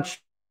so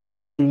much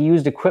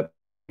used equipment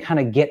kind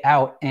of get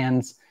out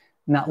and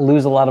not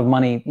lose a lot of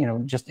money,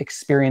 just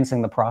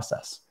experiencing the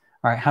process.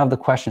 All right, how have the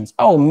questions?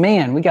 Oh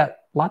man, we got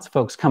lots of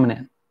folks coming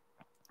in.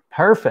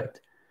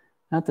 Perfect.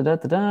 Cool,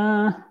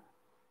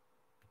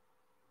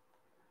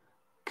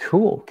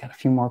 got a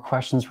few more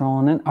questions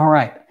rolling in. All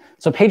right,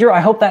 so Pedro, I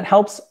hope that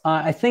helps.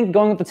 I think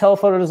going with the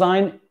telephoto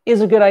design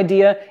is a good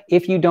idea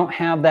if you don't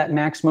have that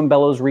maximum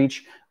bellows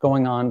reach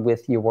going on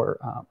with your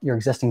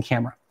existing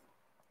camera.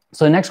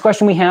 So the next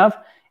question we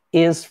have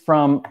is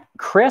from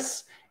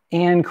Chris,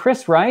 and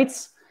Chris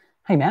writes,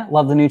 "Hey Matt,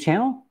 love the new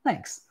channel.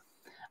 Thanks.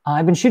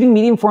 I've been shooting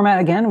medium format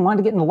again and wanted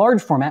to get into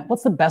large format.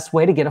 What's the best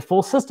way to get a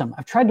full system?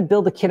 I've tried to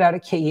build a kit out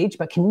at KEH,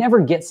 but can never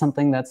get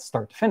something that's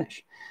start to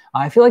finish.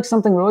 I feel like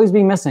something would always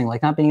be missing,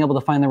 like not being able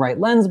to find the right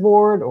lens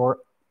board or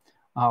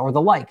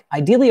the like.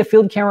 Ideally, a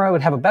field camera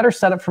would have a better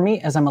setup for me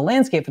as I'm a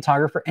landscape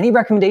photographer. Any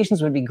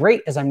recommendations would be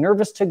great as I'm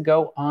nervous to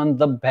go on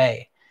the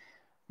bay."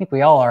 I think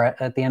we all are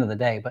at the end of the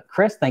day. But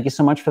Chris, thank you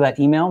so much for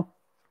that email.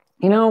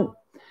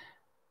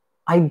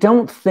 I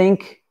don't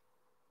think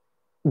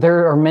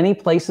there are many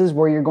places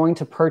where you're going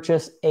to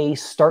purchase a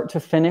start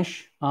to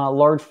finish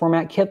large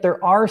format kit.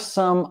 There are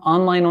some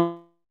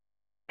online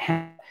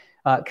kind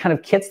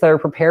of kits that are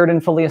prepared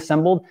and fully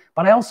assembled,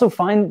 but I also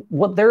find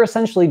what they're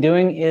essentially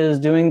doing is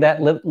doing that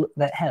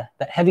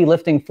heavy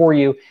lifting for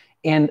you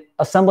and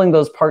assembling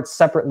those parts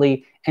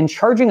separately and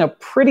charging a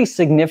pretty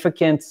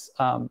significant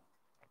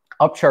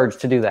upcharge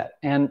to do that.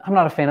 And I'm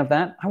not a fan of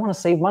that. I want to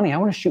save money. I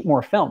want to shoot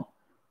more film.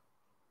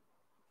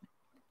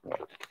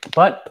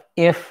 But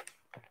if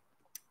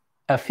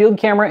a field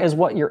camera is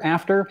what you're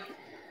after,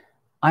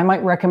 I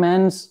might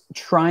recommend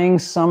trying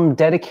some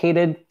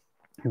dedicated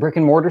brick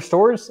and mortar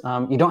stores.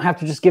 You don't have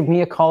to just give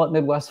me a call at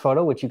Midwest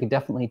Photo, which you could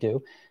definitely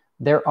do.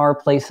 There are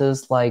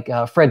places like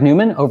Fred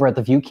Newman over at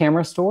the View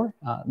Camera Store.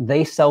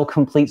 They sell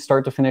complete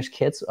start to finish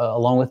kits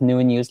along with new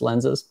and used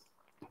lenses.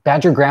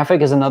 Badger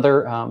Graphic is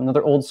another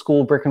old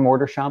school brick and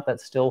mortar shop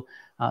that still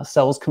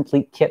sells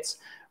complete kits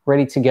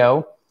ready to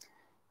go.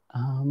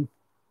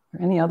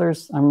 Any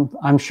others?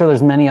 I'm sure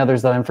there's many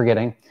others that I'm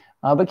forgetting.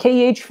 But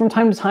KEH from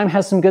time to time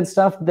has some good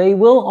stuff. They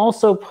will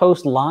also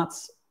post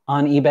lots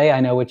on eBay. I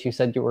know what you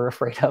said you were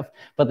afraid of,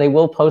 but they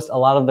will post a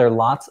lot of their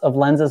lots of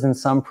lenses and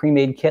some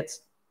pre-made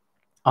kits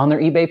on their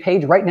eBay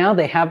page. Right now,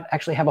 they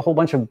actually have a whole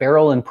bunch of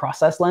barrel and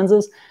process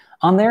lenses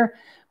on there.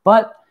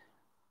 But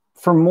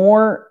for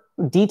more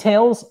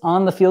details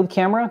on the field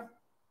camera,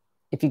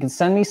 if you can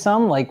send me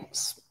some like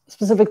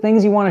specific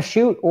things you want to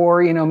shoot,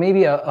 or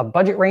maybe a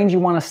budget range you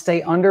want to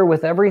stay under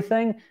with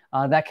everything,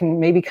 that can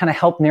maybe kind of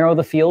help narrow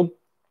the field.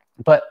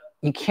 But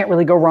you can't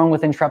really go wrong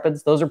with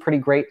Intrepids. Those are pretty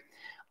great.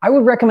 I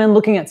would recommend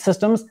looking at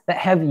systems that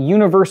have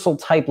universal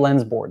type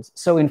lens boards.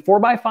 So in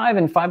 4x5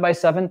 and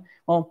 5x7,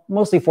 well,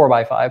 mostly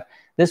 4x5,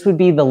 this would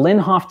be the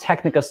Linhof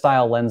Technica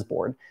style lens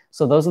board.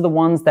 So those are the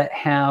ones that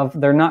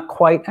they're not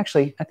quite,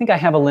 actually, I think I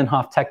have a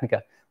Linhof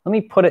Technica. Let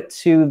me put it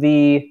to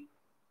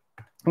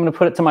I'm going to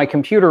put it to my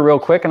computer real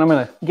quick, and I'm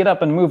going to get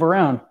up and move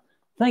around.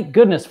 Thank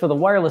goodness for the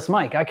wireless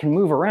mic. I can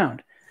move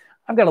around.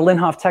 I've got a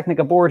Linhof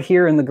Technica board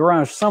here in the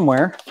garage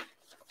somewhere.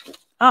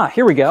 Ah,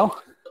 here we go.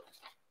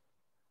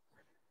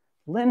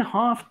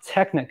 Linhof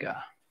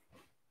Technica.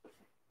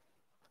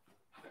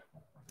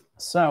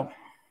 So,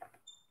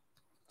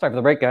 sorry for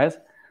the break, guys.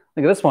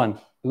 Look at this one.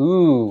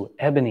 Ooh,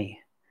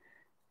 ebony.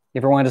 You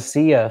ever wanted to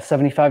see a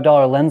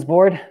 $75 lens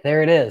board?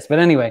 There it is. But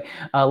anyway,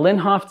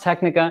 Linhof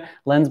Technica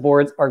lens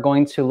boards are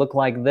going to look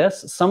like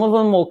this. Some of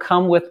them will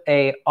come with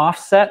a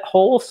offset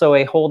hole, so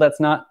a hole that's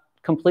not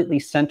completely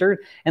centered.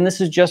 And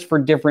this is just for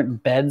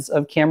different beds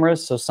of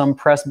cameras. So some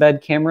press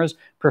bed cameras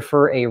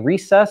prefer a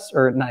recessed,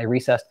 or not a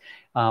recessed,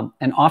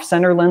 an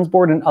off-center lens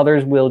board, and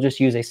others will just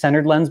use a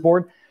centered lens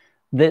board.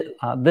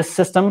 This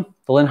system,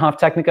 the Linhof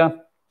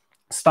Technica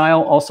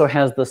style, also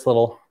has this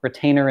little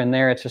retainer in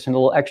there. It's just a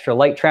little extra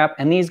light trap.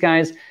 And these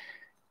guys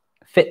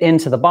fit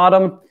into the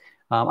bottom.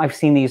 I've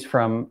seen these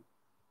from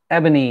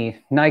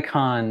Ebony,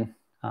 Nikon,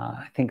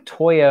 I think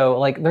Toyo.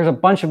 Like, there's a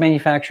bunch of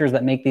manufacturers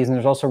that make these, and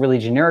there's also really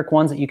generic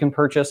ones that you can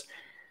purchase.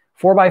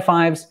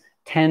 4x5s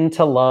tend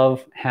to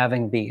love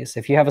having these.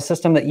 If you have a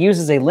system that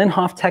uses a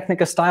Linhof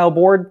Technica style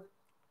board,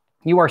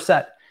 you are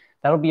set.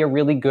 That'll be a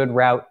really good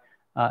route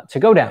to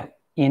go down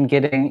in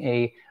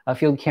getting a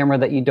field camera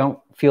that you don't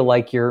feel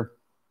like you're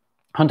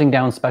hunting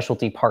down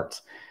specialty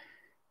parts.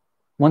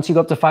 Once you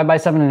go up to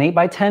 5x7 and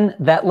 8x10,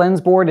 that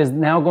lens board is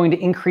now going to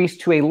increase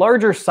to a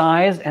larger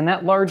size, and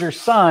that larger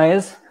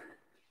size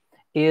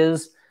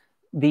is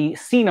the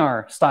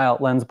CNR style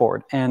lens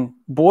board. And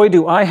boy,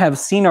 do I have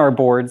CNR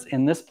boards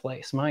in this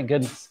place. My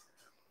goodness.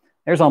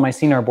 There's all my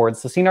CNR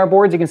boards. The CNR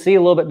boards, you can see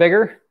a little bit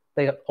bigger.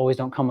 They always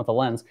don't come with a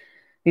lens.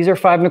 These are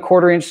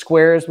 5¼ inch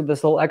squares with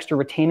this little extra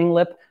retaining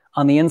lip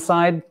on the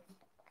inside.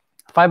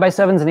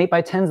 5x7s and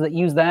 8x10s that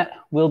use that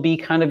will be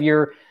kind of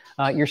your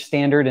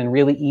standard and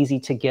really easy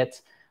to get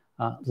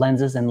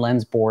lenses and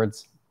lens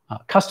boards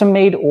custom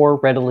made or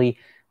readily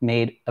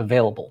made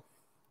available.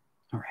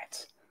 All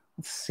right,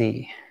 let's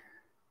see.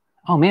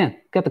 Oh man,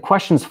 got the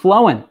questions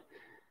flowing.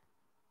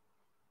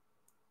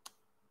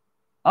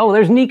 Oh,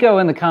 there's Nico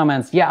in the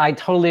comments. Yeah, I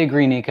totally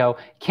agree, Nico.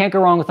 Can't go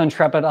wrong with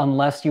Intrepid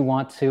unless you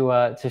want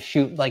to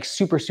shoot like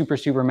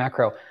super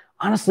macro.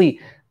 Honestly,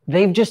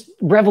 they've just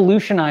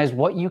revolutionized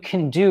what you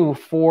can do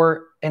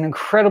for an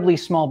incredibly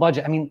small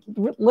budget. I mean,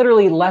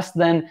 literally less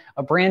than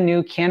a brand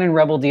new Canon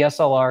Rebel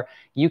DSLR,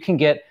 you can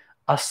get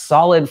a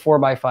solid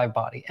 4x5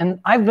 body.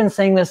 And I've been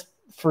saying this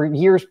for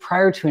years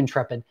prior to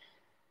Intrepid.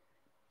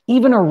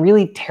 Even a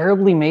really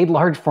terribly made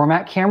large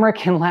format camera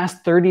can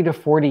last 30 to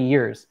 40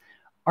 years.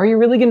 Are you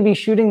really going to be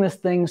shooting this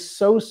thing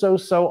so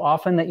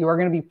often that you are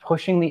going to be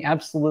pushing the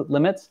absolute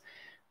limits?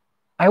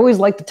 I always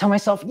like to tell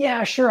myself,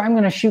 yeah, sure, I'm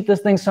going to shoot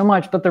this thing so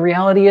much. But the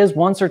reality is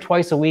once or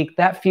twice a week,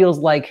 that feels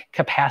like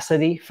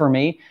capacity for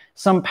me.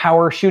 Some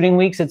power shooting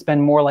weeks, it's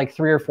been more like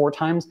 3 or 4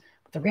 times.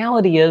 But the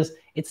reality is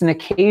it's an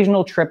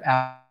occasional trip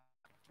out.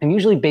 I'm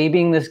usually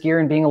babying this gear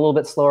and being a little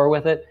bit slower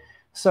with it.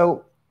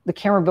 So the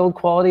camera build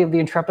quality of the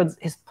Intrepids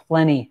is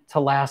plenty to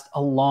last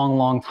a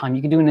long time.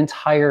 You can do an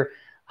entire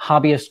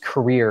hobbyist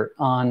career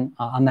on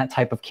that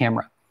type of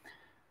camera.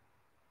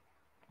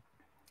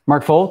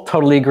 Mark Full,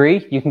 totally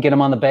agree. You can get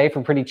them on the bay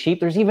for pretty cheap.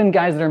 There's even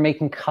guys that are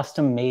making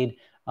custom-made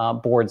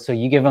boards. So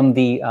you give them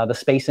the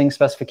spacing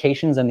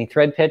specifications and the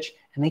thread pitch,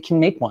 and they can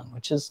make one,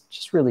 which is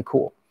just really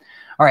cool.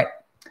 All right.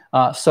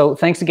 So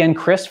thanks again,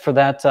 Chris, for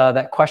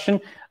that question.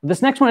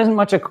 This next one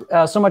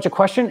isn't so much a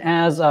question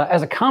as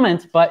a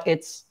comment, but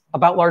it's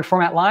about large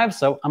format live,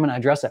 so I'm going to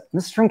address it.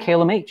 This is from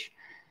Caleb H.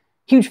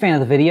 Huge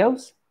fan of the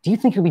videos. Do you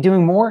think you'll be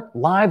doing more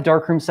live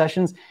darkroom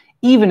sessions,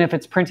 even if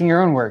it's printing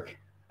your own work?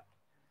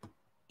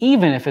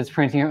 Even if it's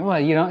printing, well,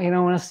 you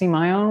don't want to see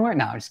my own work?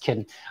 No, I'm just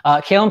kidding.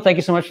 Caleb, thank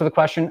you so much for the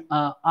question.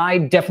 I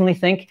definitely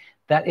think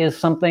that is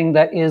something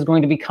that is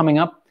going to be coming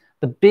up.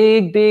 The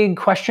big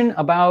question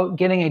about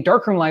getting a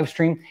darkroom live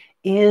stream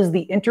is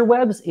the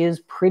interwebs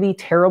is pretty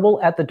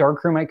terrible at the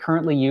darkroom I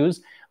currently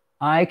use.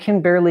 I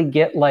can barely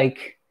get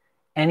like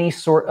any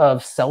sort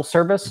of cell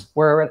service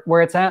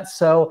where it's at.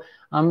 So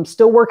I'm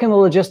still working the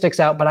logistics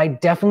out, but I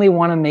definitely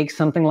want to make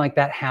something like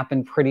that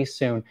happen pretty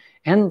soon.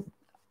 And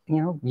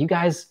you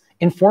guys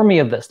inform me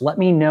of this. Let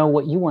me know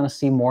what you want to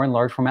see more in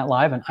large format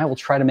live, and I will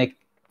try to make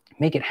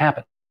it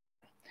happen.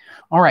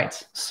 All right,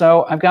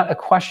 so I've got a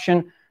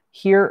question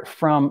here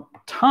from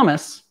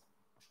Thomas.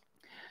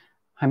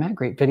 Hi, Matt,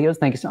 great videos.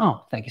 Thank you.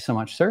 Thank you so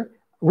much, sir.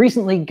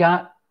 Recently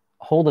got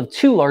hold of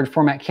 2 large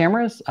format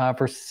cameras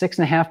for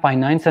 6.5 by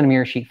 9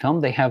 centimeter sheet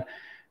film. They have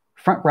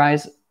front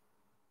rise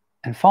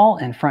and fall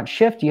and front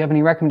shift. Do you have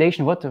any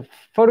recommendation of what to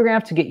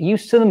photograph to get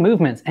used to the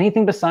movements?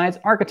 Anything besides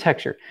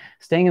architecture?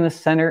 Staying in the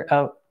center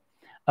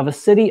of a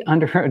city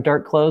under a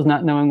dark clothes,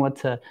 not knowing what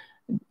to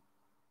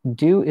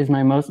do is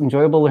my most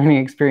enjoyable learning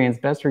experience.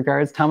 Best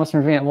regards, Thomas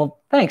from Vienna.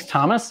 Well, thanks,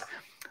 Thomas.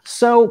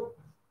 So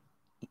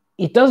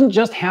it doesn't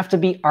just have to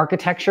be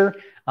architecture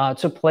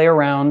to play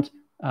around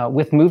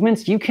with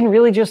movements. You can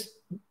really just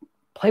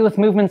play with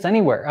movements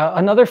anywhere.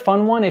 Another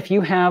fun one, if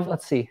you have,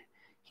 let's see,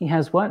 he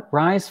has what?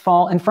 Rise,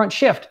 fall, and front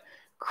shift.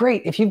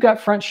 Great. If you've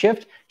got front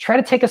shift, try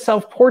to take a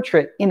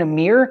self-portrait in a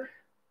mirror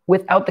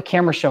without the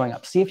camera showing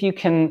up. See if you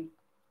can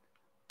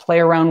play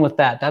around with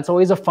that. That's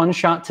always a fun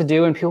shot to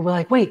do. And people will be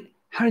like, wait,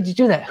 how did you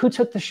do that? Who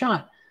took the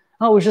shot?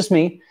 Oh, it was just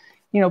me.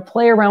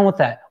 Play around with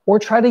that. Or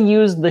try to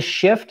use the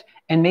shift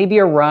and maybe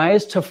a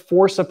rise to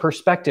force a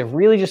perspective.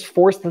 Really just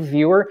force the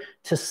viewer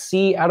to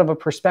see out of a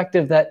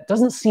perspective that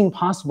doesn't seem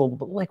possible,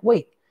 but like,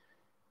 wait,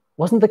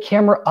 wasn't the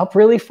camera up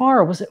really far?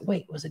 Or was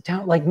it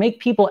down? Like, make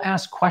people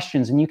ask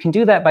questions. And you can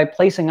do that by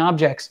placing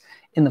objects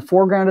in the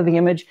foreground of the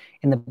image,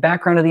 in the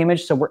background of the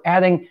image. So we're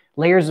adding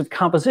layers of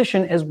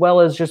composition as well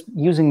as just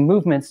using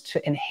movements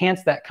to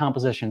enhance that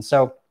composition.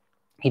 So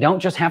you don't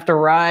just have to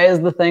rise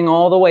the thing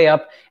all the way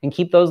up and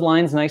keep those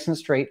lines nice and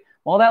straight.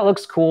 While that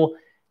looks cool,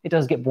 it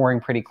does get boring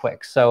pretty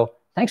quick. So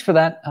thanks for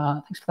that.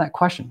 Thanks for that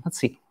question. Let's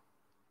see.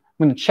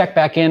 I'm going to check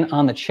back in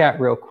on the chat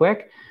real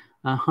quick.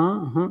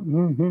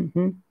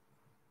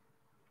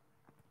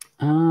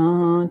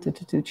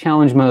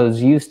 Challenge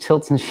modes, use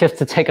tilts and shifts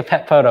to take a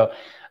pet photo.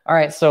 All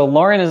right, so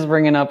Lauren is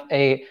bringing up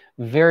a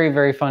very,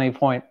 very funny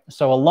point.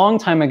 So a long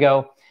time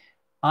ago,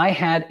 I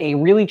had a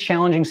really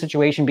challenging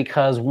situation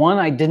because one,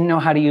 I didn't know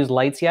how to use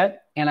lights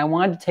yet, and I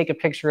wanted to take a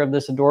picture of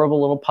this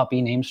adorable little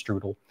puppy named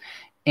Strudel.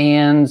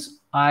 And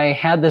I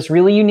had this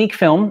really unique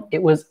film.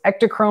 It was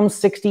Ektachrome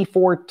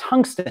 64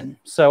 tungsten,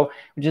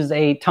 which is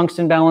a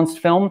tungsten balanced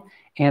film.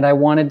 And I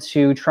wanted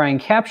to try and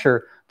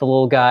capture the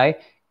little guy.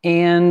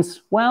 And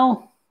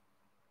well,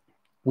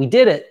 we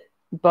did it,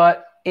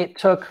 but it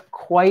took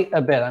quite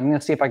a bit. I'm gonna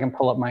see if I can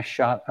pull up my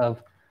shot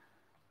of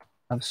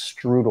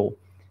Strudel.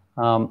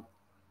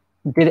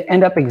 Did it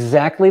end up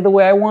exactly the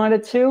way I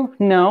wanted it to?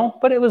 No,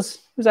 but it was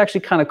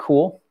actually kind of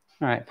cool.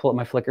 All right, pull up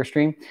my Flickr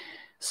stream.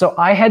 So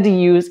I had to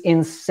use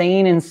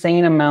insane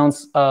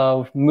amounts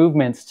of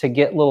movements to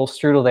get little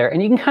Strudel there.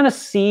 And you can kind of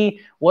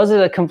see, was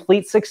it a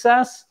complete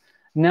success?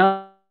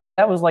 No,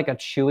 that was like a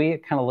chewy.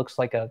 It kind of looks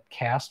like a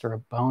cast or a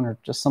bone or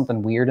just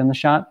something weird in the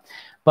shot.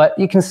 But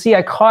you can see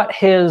I caught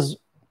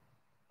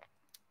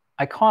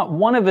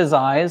one of his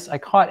eyes. I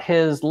caught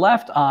his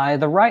left eye.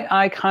 The right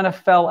eye kind of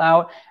fell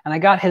out, and I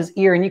got his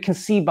ear, and you can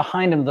see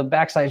behind him, the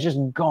backside is just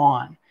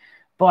gone.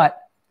 But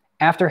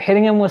after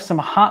hitting him with some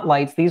hot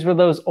lights, these were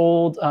those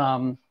old,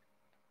 oh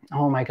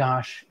my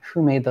gosh,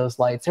 who made those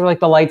lights? They were like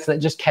the lights that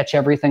just catch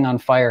everything on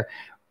fire.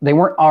 They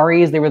weren't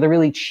Ari's, they were the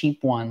really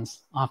cheap ones.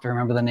 I'll have to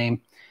remember the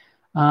name.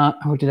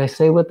 Oh, did I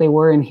say what they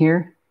were in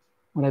here?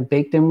 What I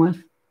baked him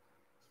with?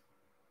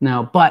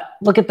 No, but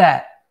look at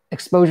that.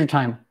 Exposure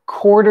time,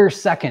 1/4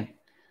 second.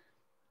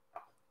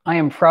 I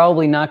am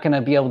probably not going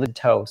to be able to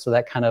tow, so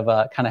that kind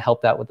of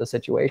helped out with the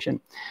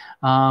situation.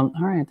 All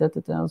right, that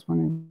was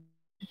one.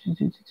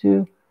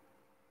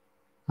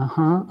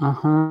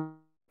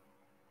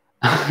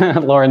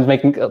 Lauren's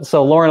making,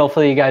 so Lauren will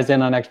fill you guys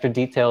in on extra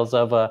details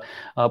of a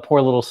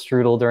poor little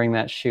Strudel during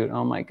that shoot.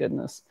 Oh my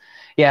goodness.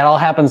 Yeah, it all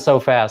happens so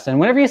fast. And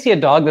whenever you see a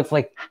dog that's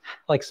like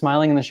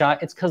smiling in the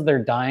shot, it's because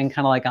they're dying,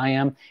 kind of like I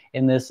am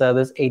in this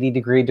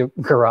 80-degree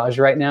garage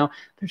right now.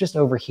 They're just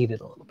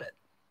overheated a little bit.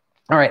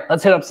 All right,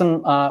 let's hit up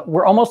some,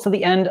 we're almost to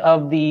the end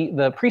of the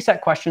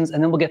preset questions,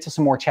 and then we'll get to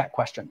some more chat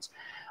questions.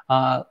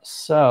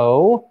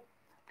 So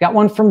got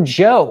one from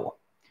Joe.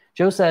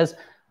 Joe says,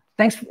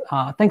 thanks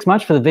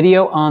much for the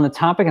video on the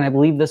topic, and I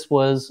believe this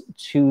was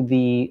to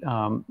the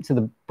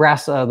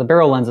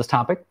barrel lenses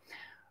topic.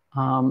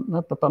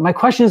 But my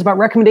question is about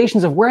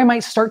recommendations of where I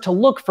might start to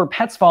look for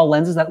Petzval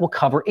lenses that will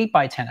cover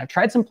 8x10. I've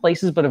tried some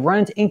places, but have run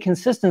into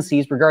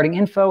inconsistencies regarding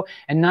info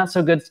and not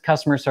so good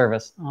customer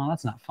service. Oh,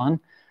 that's not fun.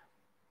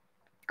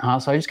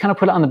 So I just kind of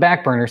put it on the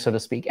back burner, so to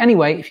speak.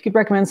 Anyway, if you could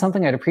recommend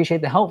something, I'd appreciate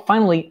the help.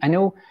 Finally, I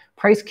know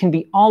price can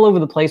be all over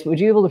the place, but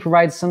would you be able to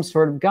provide some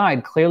sort of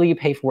guide? Clearly, you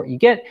pay for what you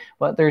get,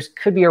 but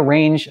could be a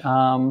range.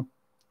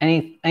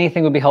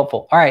 Anything would be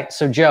helpful. All right,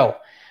 so Joe,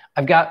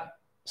 I've got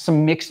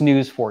some mixed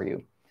news for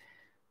you.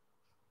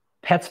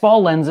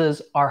 Petzval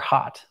lenses are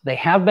hot. They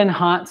have been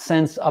hot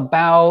since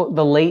about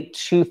the late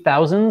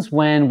 2000s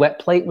when wet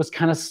plate was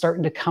kind of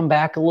starting to come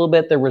back a little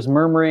bit. There was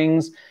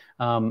murmurings.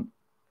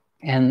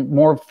 And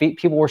more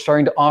people were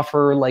starting to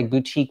offer like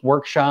boutique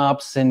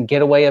workshops and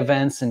getaway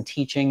events and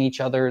teaching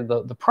each other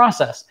the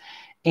process.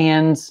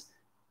 And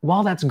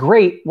while that's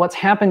great, what's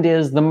happened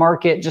is the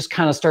market just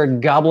kind of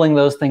started gobbling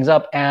those things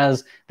up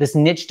as this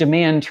niche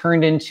demand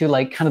turned into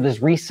like kind of this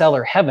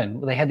reseller heaven.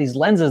 They had these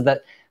lenses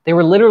that they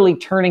were literally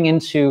turning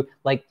into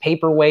like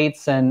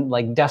paperweights and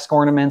like desk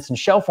ornaments and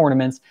shelf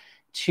ornaments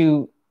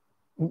to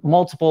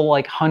multiple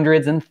like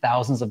hundreds and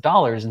thousands of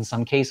dollars in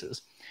some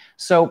cases.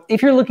 So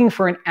if you're looking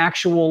for an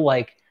actual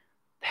like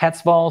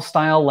Petzval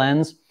style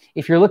lens,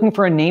 if you're looking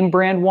for a name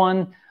brand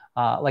one,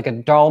 like a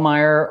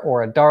Dahlmeier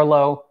or a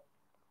Darlow,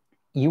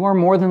 you are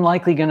more than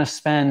likely going to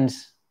spend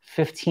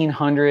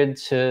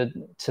 $1,500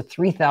 to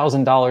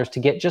 $3,000 to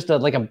get just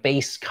like a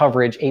base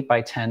coverage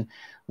 8x10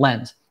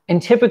 lens.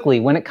 And typically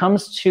when it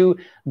comes to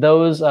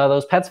those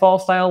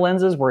Petzval style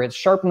lenses where it's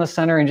sharp in the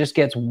center and just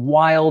gets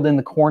wild in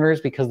the corners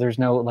because there's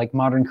no like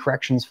modern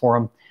corrections for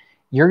them,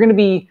 you're going to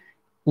be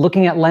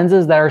looking at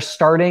lenses that are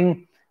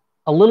starting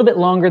a little bit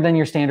longer than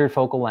your standard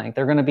focal length.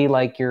 They're going to be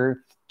like your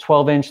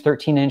 12-inch,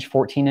 13-inch,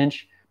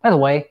 14-inch. By the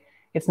way,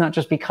 it's not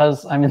just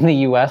because I'm in the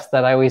US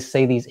that I always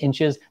say these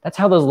inches. That's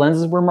how those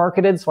lenses were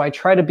marketed. So I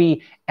try to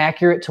be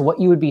accurate to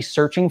what you would be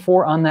searching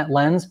for on that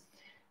lens.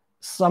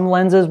 Some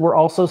lenses were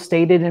also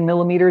stated in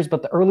millimeters,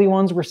 but the early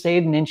ones were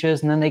stated in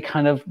inches, and then they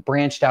kind of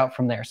branched out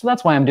from there. So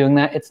that's why I'm doing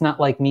that. It's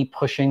not like me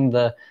pushing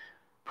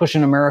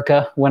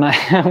America when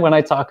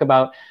I talk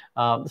about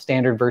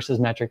standard versus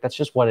metric. That's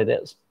just what it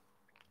is.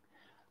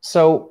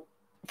 So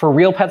For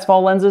real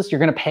Petzval lenses, you're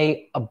going to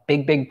pay a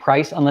big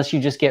price unless you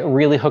just get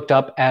really hooked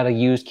up at a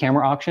used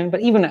camera auction.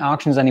 But even at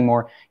auctions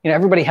anymore,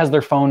 everybody has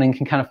their phone and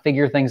can kind of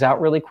figure things out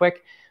really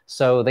quick.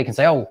 So they can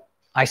say, oh,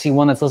 I see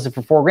one that's listed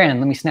for $4,000.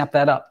 Let me snap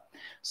that up.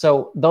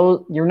 So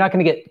those, you're not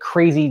going to get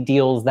crazy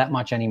deals that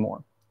much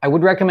anymore. I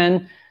would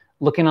recommend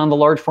looking on the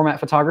large format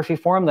photography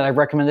forum that I've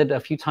recommended a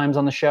few times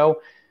on the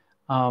show.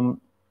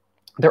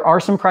 There are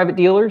some private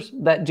dealers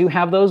that do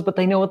have those, but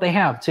they know what they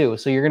have too.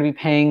 So you're going to be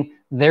paying,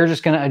 they're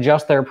just going to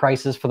adjust their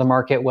prices for the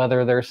market,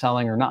 whether they're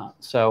selling or not.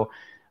 So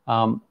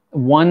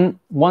one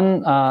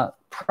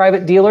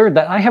private dealer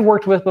that I have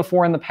worked with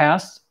before in the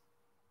past,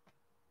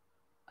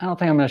 I don't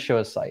think I'm going to show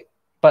his site,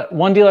 but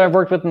one dealer I've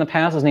worked with in the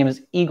past, his name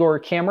is Igor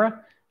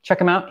Camera. Check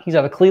him out. He's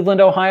out of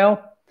Cleveland,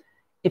 Ohio.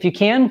 If you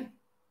can,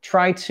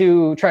 try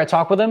to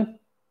talk with him.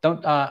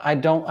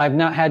 I've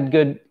not had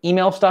good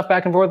email stuff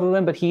back and forth with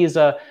him, but he's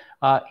a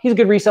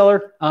good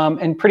reseller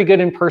and pretty good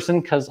in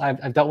person because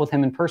I've dealt with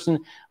him in person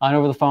and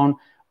over the phone.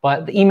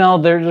 But the email,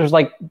 there's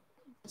like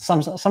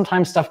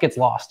sometimes stuff gets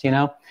lost,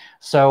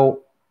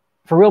 So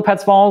for real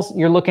Petzvals,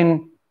 you're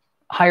looking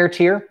higher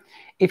tier.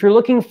 If you're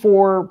looking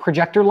for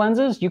projector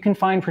lenses, you can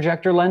find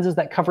projector lenses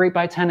that cover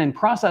 8x10 and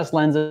process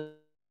lenses.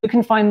 You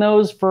can find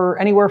those for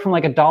anywhere from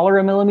like $1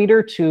 a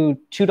millimeter to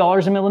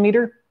 $2 a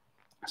millimeter.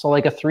 So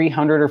like a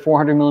 300 or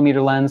 400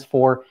 millimeter lens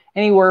for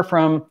anywhere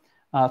from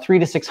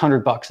 $300 to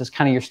 $600 is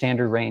kind of your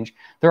standard range.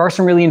 There are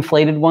some really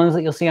inflated ones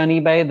that you'll see on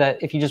eBay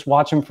that if you just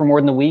watch them for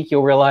more than a week,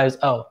 you'll realize,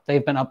 oh,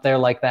 they've been up there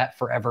like that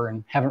forever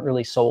and haven't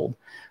really sold.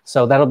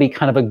 So that'll be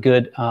kind of a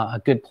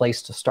good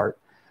place to start.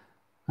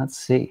 Let's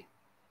see.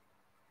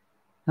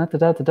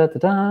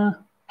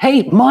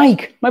 Hey,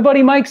 Mike, my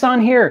buddy Mike's on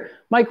here.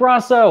 Mike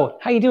Rosso,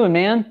 how you doing,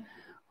 man?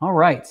 All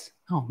right.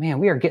 Oh man,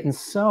 we are getting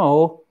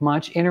so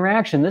much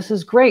interaction. This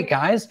is great,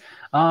 guys.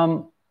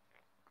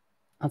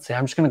 Let's see,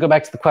 I'm just gonna go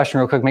back to the question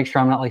real quick, make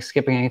sure I'm not like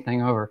skipping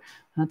anything over.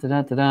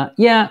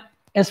 Yeah,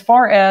 as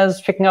far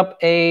as picking up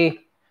a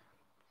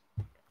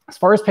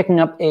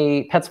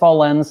Petzval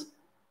lens,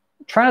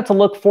 try not to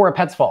look for a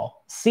Petzval.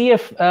 See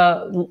if,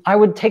 I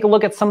would take a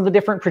look at some of the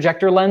different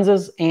projector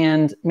lenses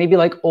and maybe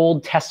like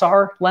old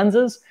Tessar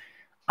lenses.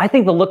 I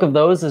think the look of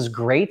those is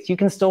great. You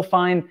can still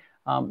find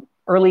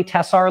early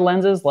Tessar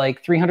lenses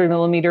like 300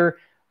 millimeter.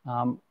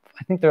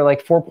 I think they're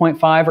like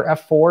 4.5 or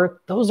f4.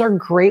 Those are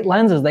great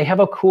lenses. They have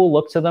a cool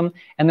look to them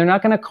and they're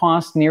not going to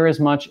cost near as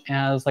much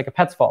as like a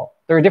Petzval.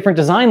 They're a different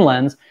design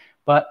lens,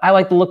 but I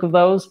like the look of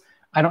those.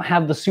 I don't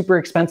have the super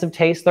expensive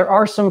taste. There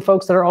are some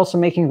folks that are also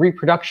making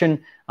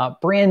reproduction,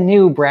 brand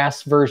new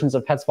brass versions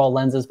of Petzval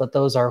lenses, but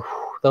those are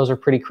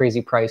pretty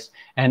crazy priced.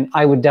 And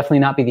I would definitely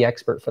not be the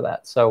expert for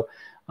that. So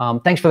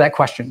thanks for that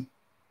question.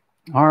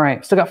 All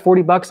right, still got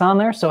 $40 on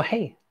there. So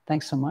hey,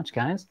 thanks so much,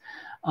 guys.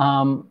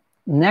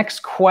 Next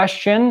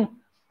question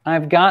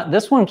I've got,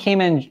 this one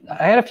came in,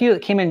 I had a few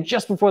that came in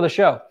just before the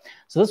show.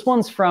 So this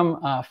one's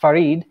from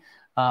Farid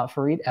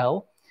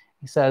L.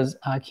 He says,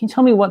 can you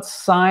tell me what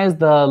size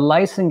the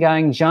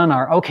Leisengang Jan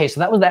are? Okay, so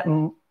that was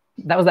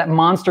that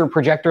monster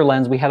projector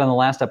lens we had on the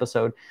last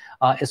episode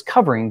is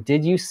covering.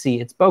 Did you see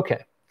its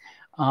bokeh?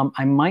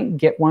 I might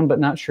get one, but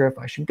not sure if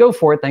I should go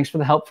for it. Thanks for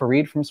the help,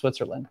 Farid from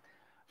Switzerland.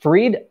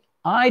 Farid,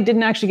 I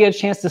didn't actually get a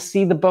chance to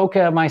see the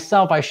bokeh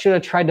myself. I should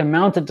have tried to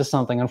mount it to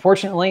something.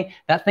 Unfortunately,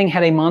 that thing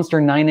had a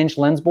monster 9-inch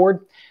lens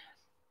board.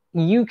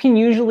 You can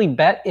usually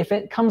bet if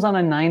it comes on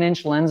a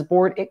 9-inch lens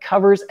board, it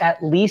covers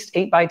at least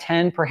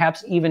 8x10,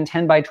 perhaps even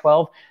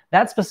 10x12.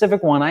 That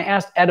specific one, I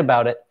asked Ed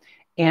about it,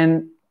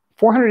 and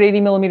 480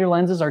 millimeter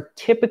lenses are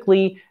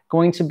typically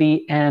going to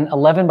be an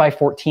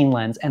 11x14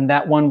 lens, and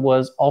that one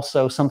was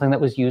also something that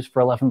was used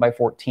for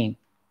 11x14.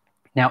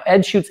 Now,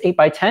 Ed shoots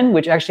 8x10,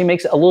 which actually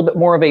makes it a little bit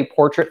more of a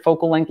portrait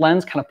focal length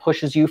lens, kind of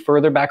pushes you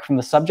further back from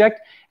the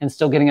subject and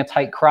still getting a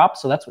tight crop.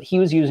 So that's what he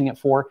was using it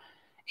for.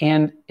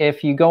 And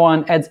if you go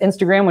on Ed's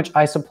Instagram, which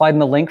I supplied in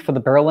the link for the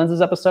barrel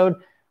lenses episode,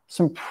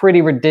 some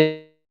pretty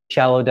ridiculous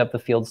shallow depth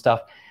of field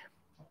stuff.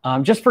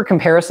 Just for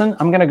comparison,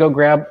 I'm going to go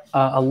grab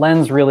a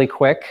lens really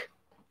quick.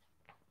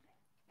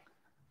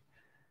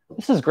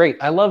 This is great.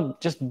 I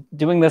love just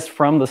doing this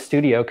from the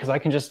studio because I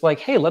can just like,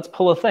 hey, let's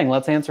pull a thing.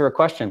 Let's answer a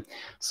question.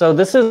 So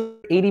this is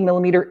 80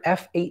 millimeter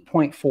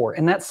f8.4.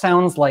 And that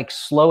sounds like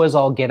slow as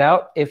all get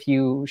out if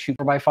you shoot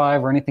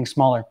 4x5 or anything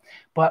smaller.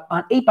 But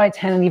on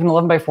 8x10 and even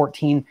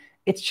 11x14,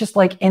 it's just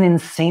like an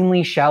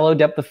insanely shallow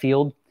depth of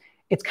field.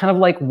 It's kind of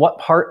like what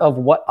part of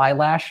what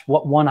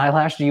one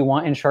eyelash do you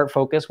want in sharp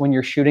focus when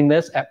you're shooting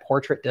this at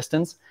portrait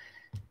distance?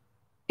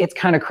 It's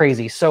kind of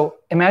crazy. So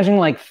imagine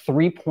like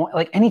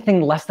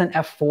anything less than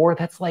f4,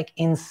 that's like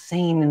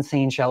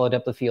insane shallow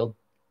depth of field.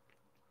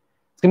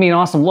 It's gonna be an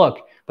awesome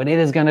look, but it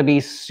is gonna be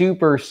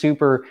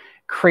super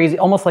crazy,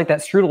 almost like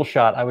that strudel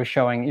shot I was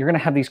showing. You're gonna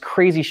have these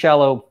crazy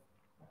shallow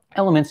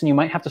elements and you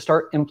might have to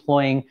start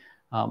employing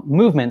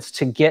movements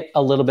to get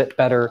a little bit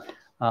better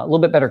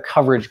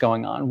coverage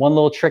going on. One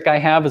little trick I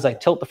have is I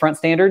tilt the front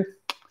standard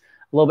a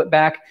little bit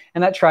back,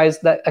 and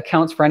that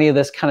accounts for any of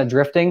this kind of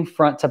drifting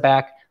front to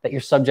back that your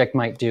subject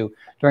might do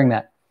during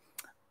that.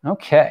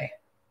 Okay.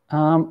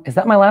 Is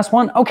that my last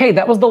one? Okay,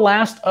 that was the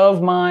last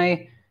of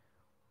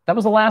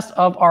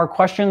our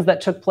questions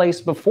that took place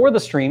before the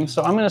stream.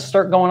 So I'm going to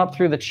start going up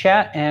through the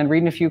chat and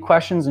reading a few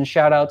questions and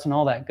shout outs and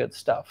all that good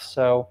stuff.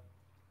 So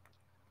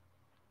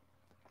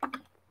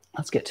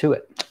let's get to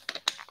it.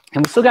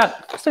 And we still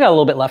got a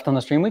little bit left on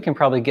the stream. We can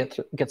probably get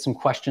some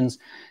questions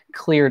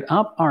cleared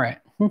up. All right.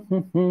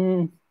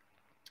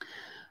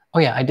 Oh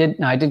yeah, I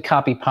did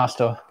copy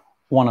pasta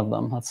one of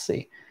them. Let's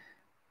see.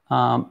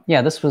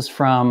 Yeah, this was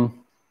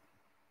from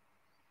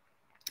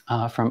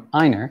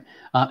Einer.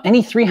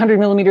 Any 300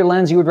 millimeter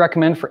lens you would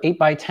recommend for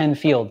 8x10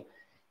 field?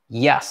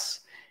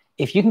 Yes.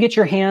 If you can get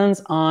your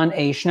hands on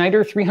a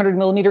Schneider 300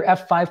 millimeter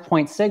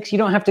f5.6, you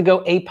don't have to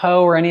go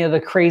APO or any of the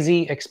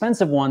crazy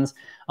expensive ones.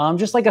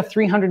 Just like a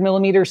 300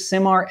 millimeter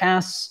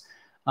SIM-RS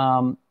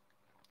or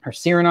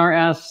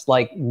Siren-RS,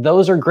 like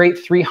those are great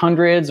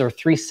 300s or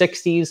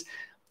 360s.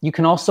 You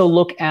can also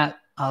look at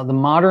the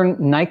modern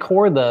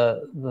Nikkor,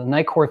 the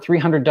Nikkor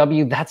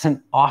 300W. That's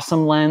an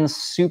awesome lens,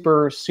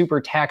 super, super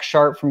tack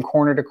sharp from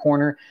corner to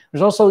corner.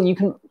 There's also, you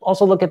can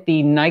also look at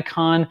the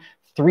Nikon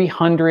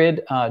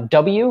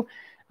 300W.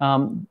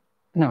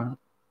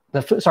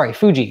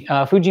 Fuji.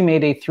 Fuji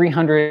made a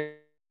 300.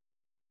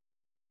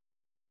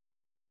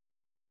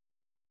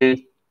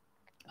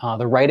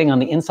 The writing on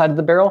the inside of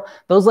the barrel.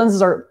 Those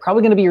lenses are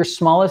probably going to be your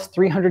smallest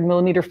 300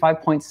 millimeter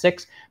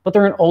 5.6, but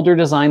they're an older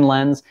design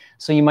lens,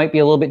 so you might be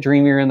a little bit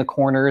dreamier in the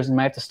corners and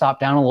might have to stop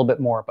down a little bit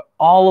more. But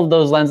all of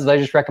those lenses I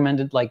just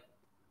recommended, like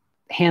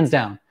hands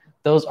down,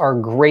 those are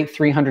great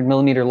 300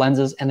 millimeter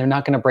lenses, and they're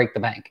not going to break the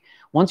bank.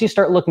 Once you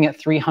start looking at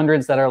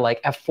 300s that are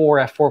like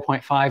f4,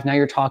 f4.5, now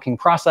you're talking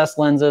process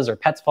lenses or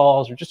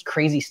Petzvalls or just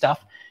crazy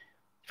stuff.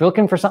 If you're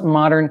looking for something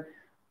modern,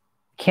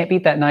 can't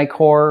beat that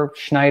Nikkor,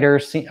 Schneider,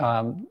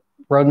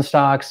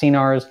 Rodenstock,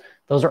 Sinars.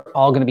 Those are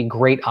all going to be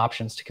great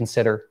options to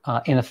consider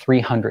in a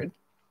 300.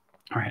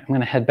 All right, I'm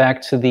going to head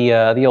back to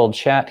the old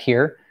chat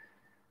here.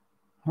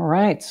 All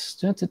right,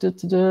 let's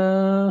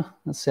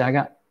see. I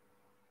got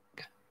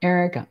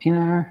Eric, got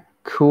Inar.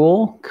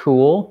 Cool,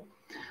 cool.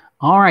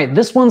 All right,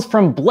 this one's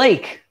from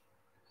Blake.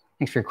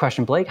 Thanks for your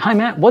question, Blake. Hi,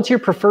 Matt. What's your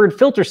preferred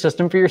filter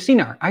system for your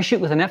Sinar? I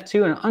shoot with an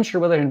f2 and I'm unsure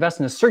whether to invest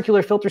in a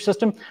circular filter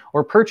system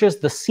or purchase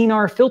the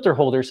Sinar filter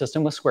holder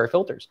system with square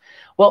filters.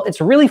 Well,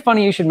 it's really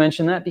funny you should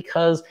mention that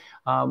because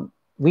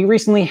we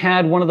recently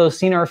had one of those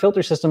Sinar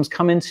filter systems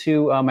come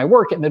into my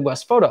work at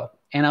Midwest Photo.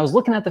 And I was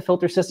looking at the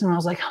filter system and I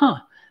was like, huh,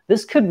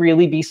 this could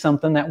really be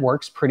something that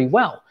works pretty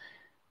well.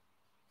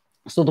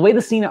 So the way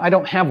the Sinar, I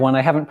don't have one.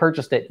 I haven't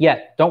purchased it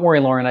yet. Don't worry,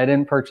 Lauren, I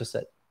didn't purchase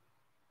it.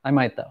 I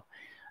might though.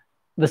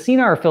 The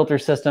Sinar filter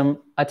system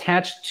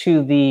attached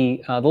to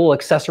the little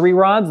accessory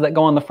rods that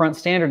go on the front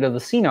standard of the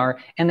Sinar,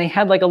 and they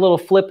had like a little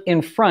flip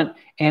in front,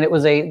 and it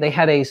was they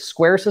had a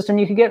square system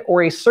you could get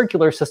or a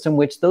circular system,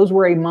 which those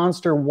were a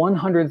monster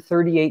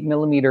 138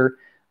 millimeter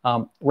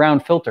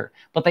round filter.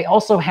 But they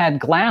also had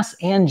glass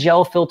and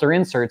gel filter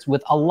inserts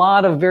with a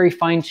lot of very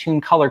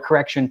fine-tuned color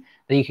correction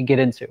that you could get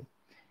into.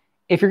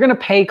 If you're going to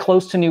pay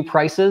close to new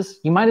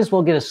prices, you might as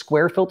well get a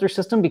square filter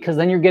system because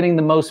then you're getting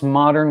the most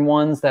modern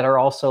ones that are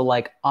also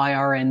like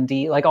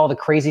IRND, like all the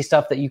crazy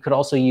stuff that you could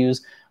also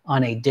use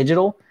on a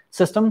digital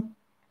system.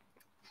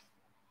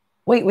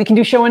 Wait, we can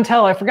do show and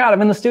tell. I forgot.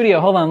 I'm in the studio.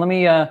 Hold on. Let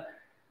me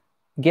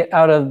get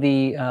out of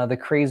the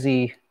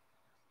crazy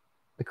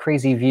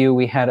view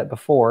we had it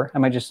before. I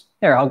might just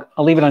there. I'll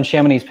leave it on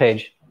Chamonix's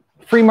page.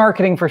 Free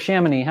marketing for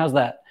Chamonix. How's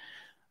that?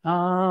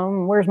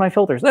 Where's my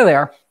filters? There they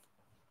are.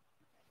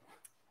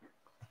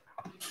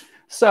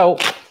 So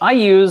I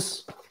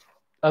use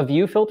a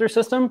View filter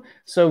system.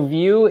 So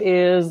View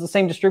is the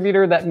same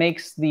distributor that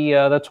makes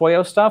the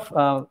Toyo stuff.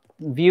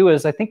 View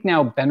is, I think,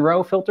 now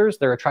Benro filters.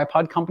 They're a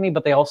tripod company,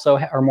 but they also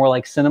are more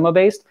like cinema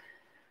based.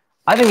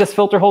 I think this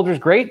filter holder is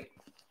great.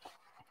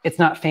 It's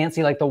not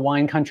fancy like the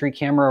Wine Country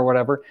camera or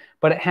whatever,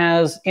 but it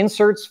has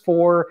inserts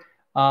for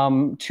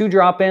 2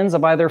 drop-ins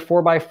of either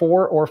 4x4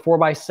 or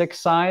 4x6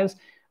 size.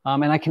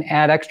 And I can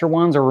add extra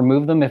ones or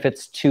remove them if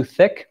it's too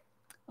thick.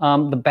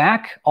 The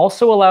back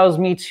also allows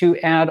me to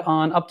add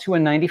on up to a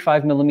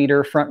 95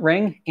 millimeter front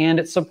ring, and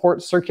it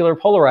supports circular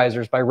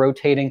polarizers by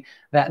rotating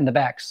that in the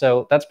back.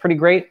 So that's pretty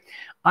great.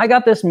 I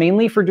got this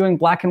mainly for doing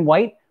black and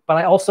white, but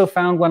I also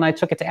found when I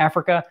took it to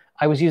Africa,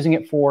 I was using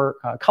it for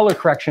color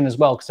correction as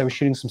well because I was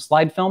shooting some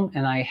slide film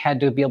and I had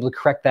to be able to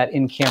correct that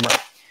in camera.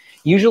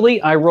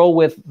 Usually I roll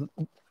with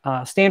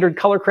standard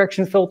color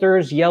correction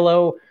filters,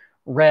 yellow,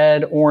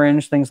 red,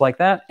 orange, things like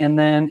that. And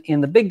then in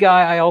the big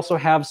guy, I also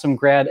have some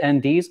grad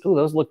NDs. Oh,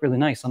 those look really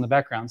nice on the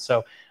background.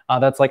 So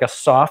that's like a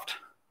soft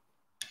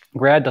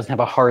grad, doesn't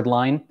have a hard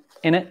line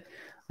in it.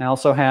 I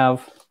also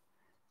have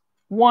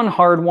one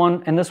hard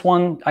one, and this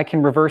one I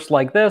can reverse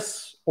like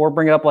this or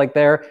bring it up like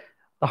there.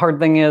 The hard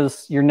thing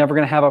is you're never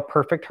going to have a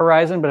perfect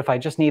horizon, but if I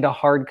just need a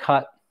hard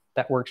cut,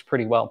 that works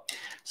pretty well.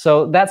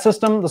 So that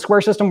system, the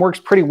square system, works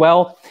pretty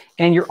well.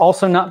 And you're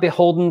also not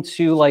beholden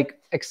to like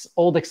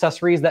old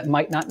accessories that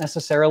might not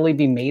necessarily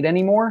be made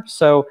anymore.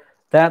 So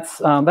that's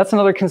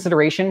another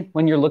consideration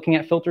when you're looking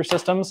at filter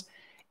systems.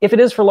 If it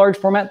is for large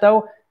format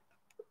though,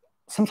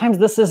 sometimes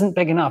this isn't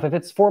big enough. If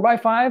it's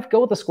 4x5,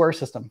 go with the square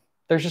system.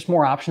 There's just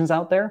more options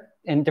out there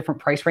in different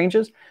price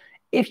ranges.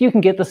 If you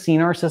can get the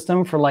CNR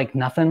system for like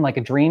nothing, like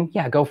a dream,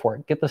 yeah, go for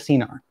it. Get the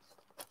CNR.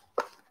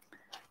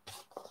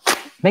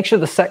 Make sure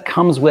the set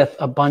comes with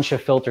a bunch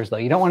of filters though.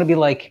 You don't want to be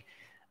like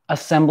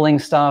assembling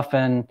stuff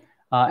and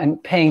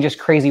paying just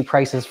crazy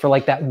prices for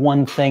like that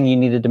one thing you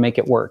needed to make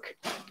it work.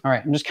 All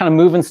right, I'm just kind of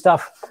moving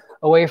stuff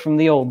away from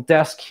the old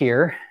desk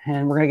here,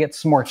 and we're gonna get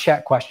some more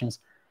chat questions.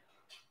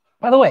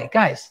 By the way,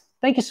 guys,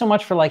 thank you so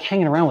much for like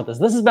hanging around with us.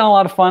 This has been a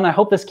lot of fun. I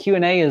hope this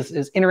Q&A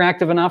is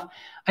interactive enough.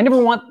 I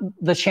never want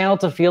the channel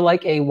to feel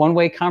like a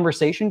one-way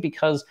conversation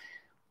because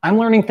I'm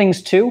learning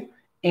things too,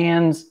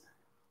 and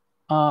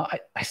I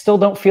still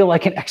don't feel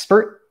like an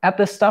expert at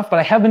this stuff, but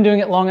I have been doing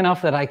it long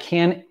enough that I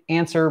can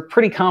answer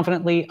pretty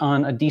confidently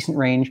on a decent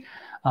range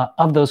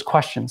of those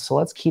questions. So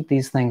let's keep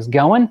these things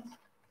going.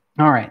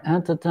 All right.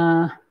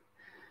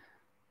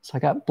 So I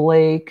got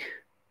Blake.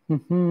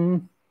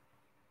 So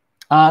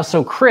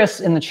Chris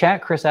in the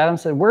chat, Chris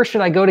Adams said, where should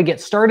I go to get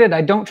started?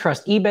 I don't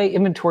trust eBay.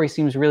 Inventory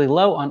seems really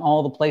low on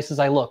all the places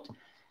I looked.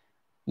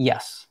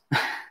 Yes.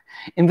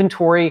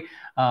 Inventory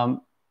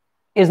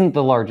isn't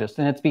the largest,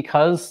 and it's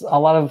because a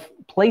lot of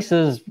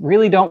places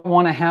really don't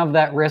want to have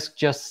that risk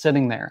just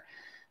sitting there.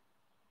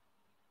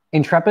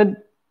 Intrepid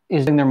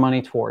is putting their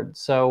money toward.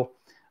 So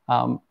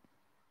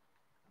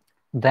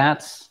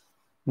that's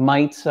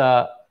might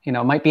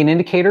be an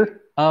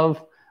indicator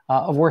of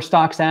where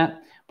stock's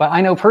at. But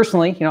I know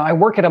personally, I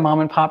work at a mom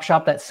and pop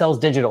shop that sells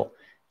digital.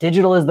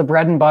 Digital is the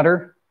bread and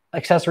butter.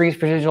 Accessories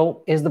for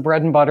digital is the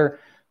bread and butter.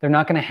 They're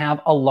not going to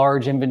have a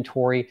large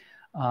inventory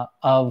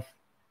of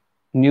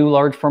new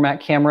large format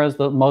cameras.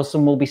 Most of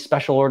them will be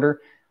special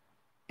order.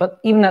 But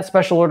even that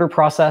special order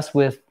process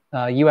with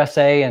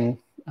USA and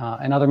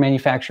other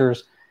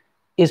manufacturers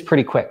is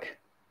pretty quick.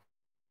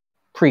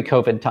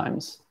 Pre-COVID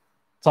times.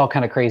 It's all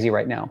kind of crazy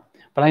right now.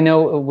 But I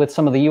know with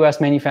some of the US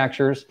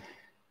manufacturers,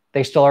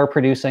 they still are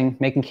producing,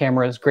 making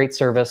cameras, great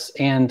service.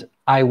 And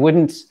I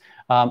would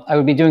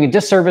be doing a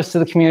disservice to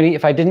the community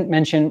if I didn't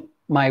mention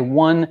my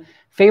one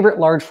favorite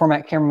large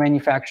format camera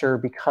manufacturer,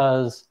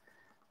 because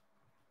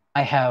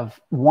I have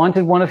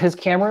wanted one of his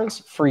cameras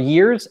for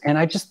years. And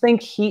I just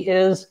think he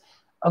is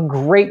a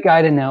great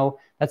guy to know.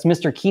 That's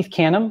Mr. Keith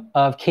Canham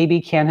of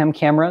KB Canham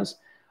Cameras.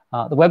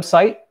 The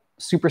website,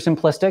 super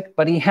simplistic,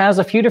 but he has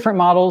a few different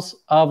models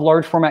of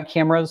large format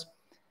cameras.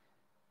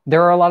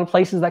 There are a lot of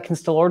places that can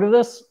still order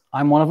this.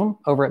 I'm one of them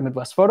over at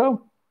Midwest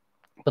Photo,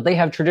 but they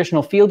have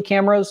traditional field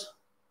cameras,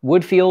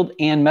 wood field,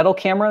 and metal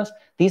cameras.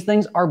 These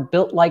things are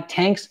built like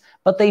tanks,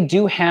 but they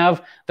do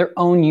have their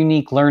own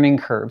unique learning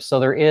curve. So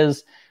there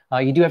is,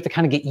 you do have to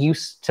kind of get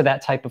used to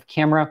that type of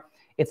camera.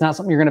 It's not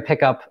something you're going to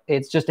pick up.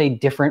 It's just a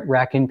different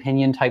rack and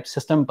pinion type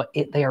system, but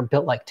they are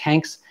built like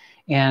tanks.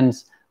 And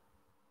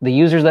the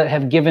users that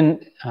have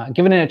given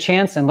it a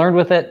chance and learned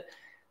with it,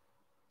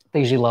 they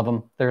usually love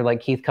them. They're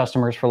like Keith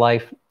customers for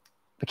life.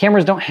 The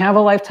cameras don't have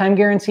a lifetime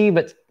guarantee,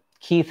 but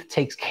Keith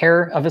takes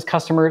care of his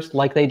customers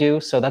like they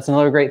do. So that's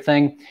another great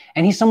thing.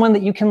 And he's someone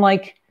that you can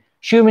like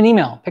shoot him an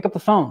email, pick up the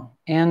phone,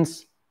 and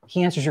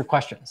he answers your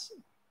questions.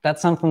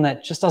 That's something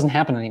that just doesn't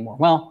happen anymore.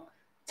 Well,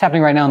 it's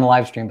happening right now in the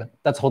live stream, but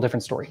that's a whole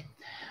different story.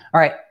 All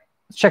right,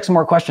 let's check some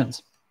more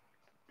questions.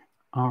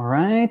 All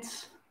right.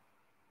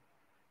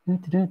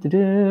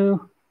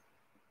 All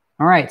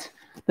right,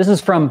 this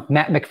is from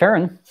Matt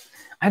McFerrin.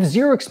 I have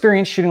zero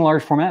experience shooting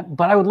large format,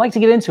 but I would like to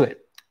get into it.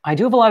 I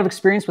do have a lot of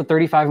experience with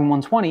 35 and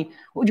 120. What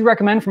would you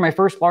recommend for my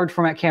first large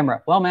format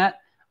camera? Well,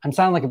 Matt, I'm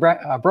sounding like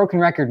a broken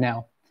record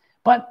now.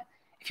 But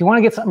if you want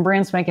to get something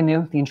brand spanking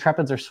new, the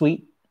Intrepids are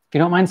sweet. If you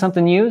don't mind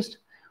something used,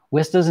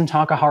 Wistas and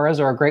Takaharas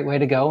are a great way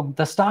to go.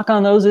 The stock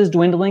on those is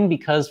dwindling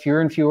because fewer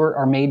and fewer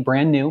are made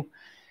brand new.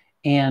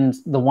 And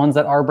the ones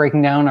that are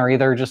breaking down are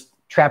either just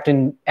trapped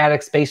in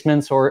attics,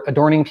 basements, or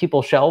adorning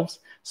people's shelves.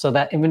 So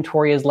that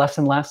inventory is less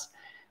and less.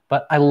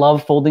 But I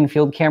love folding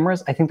field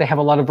cameras. I think they have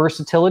a lot of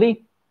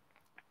versatility.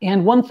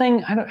 And one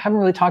thing, I haven't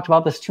really talked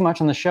about this too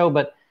much on the show,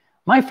 but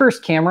my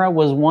first camera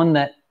was one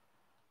that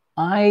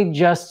I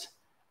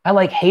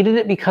like hated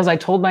it because I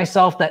told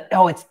myself that,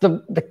 oh, it's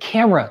the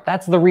camera.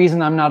 That's the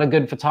reason I'm not a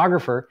good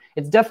photographer.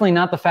 It's definitely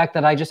not the fact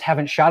that I just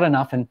haven't shot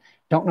enough and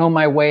don't know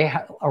my way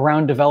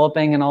around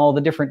developing and all the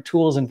different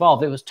tools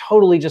involved. It was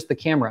totally just the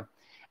camera.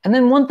 And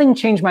then one thing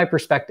changed my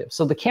perspective.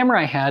 So the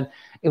camera I had,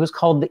 it was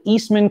called the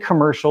Eastman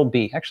Commercial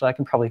B. Actually, I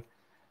can probably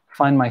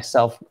find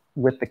myself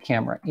with the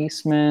camera.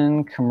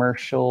 Eastman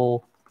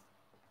Commercial,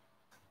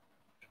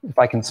 if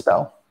I can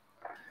spell.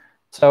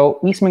 So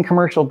Eastman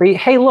Commercial B.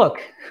 Hey,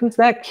 look, who's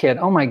that kid?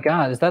 Oh my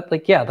God, is that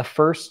like, yeah, the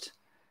first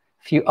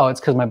few, oh, it's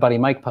because my buddy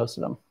Mike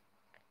posted them.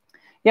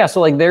 Yeah, so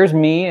like there's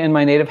me in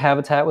my native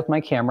habitat with my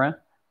camera.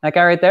 That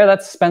guy right there,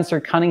 that's Spencer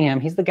Cunningham.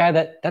 He's the guy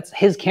that's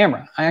his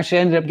camera. I actually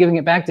ended up giving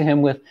it back to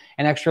him with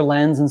an extra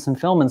lens and some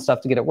film and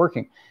stuff to get it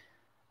working.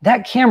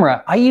 That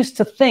camera, I used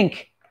to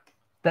think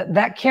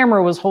that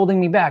camera was holding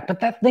me back, but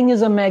that thing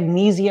is a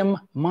magnesium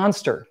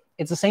monster.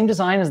 It's the same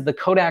design as the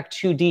Kodak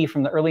 2D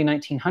from the early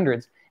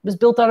 1900s. It was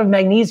built out of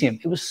magnesium.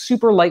 It was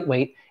super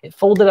lightweight. It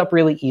folded up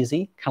really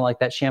easy, kind of like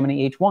that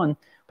Chamonix H1,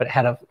 but it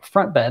had a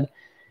front bed.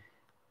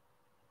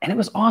 And it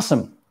was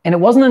awesome. And it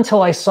wasn't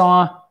until I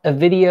saw a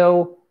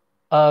video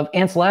of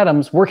Ansel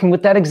Adams working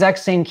with that exact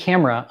same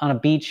camera on a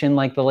beach in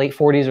like the late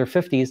 40s or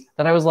 50s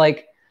that I was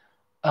like,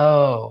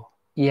 oh,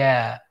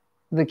 yeah,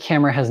 the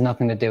camera has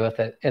nothing to do with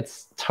it.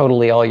 It's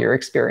totally all your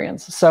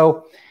experience.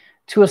 So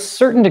to a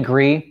certain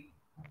degree,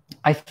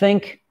 I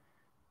think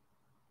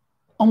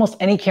almost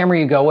any camera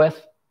you go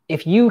with,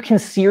 if you can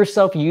see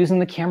yourself using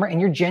the camera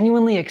and you're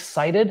genuinely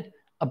excited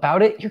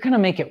about it, you're going to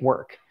make it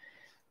work.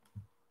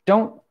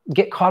 Don't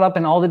get caught up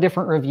in all the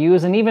different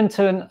reviews and even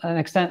to an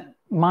extent,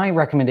 my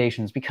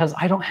recommendations, because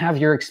I don't have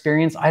your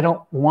experience. I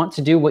don't want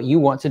to do what you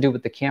want to do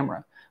with the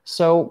camera.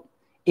 So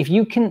if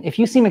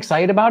you seem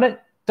excited about it,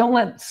 don't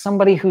let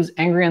somebody who's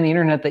angry on the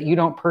internet that you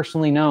don't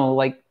personally know,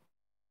 like,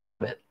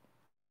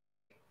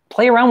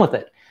 play around with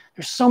it.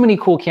 There's so many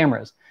cool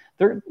cameras.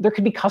 There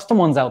could be custom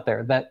ones out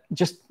there that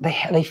just,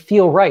 they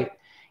feel right.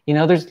 You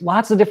know, there's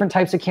lots of different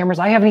types of cameras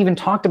I haven't even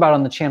talked about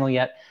on the channel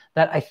yet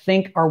that I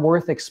think are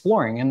worth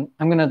exploring. And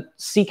I'm going to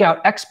seek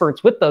out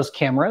experts with those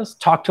cameras,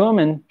 talk to them,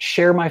 and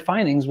share my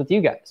findings with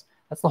you guys.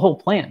 That's the whole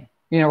plan.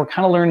 You know, we're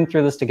kind of learning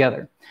through this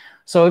together.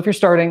 So if you're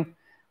starting,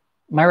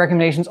 my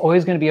recommendation is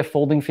always going to be a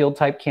folding field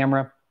type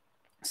camera.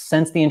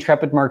 Since the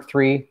Intrepid Mark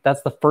III,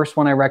 that's the first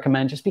one I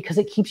recommend just because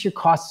it keeps your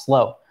costs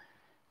low.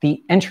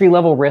 The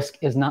entry-level risk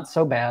is not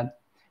so bad.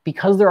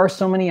 Because there are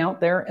so many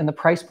out there and the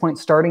price point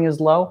starting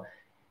is low,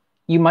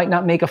 you might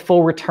not make a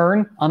full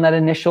return on that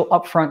initial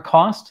upfront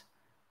cost.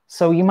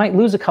 So you might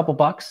lose a couple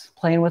bucks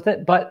playing with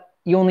it, but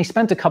you only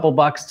spent a couple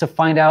bucks to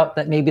find out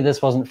that maybe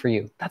this wasn't for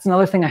you. That's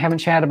another thing I haven't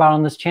chatted about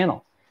on this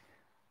channel.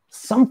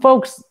 Some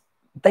folks,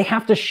 they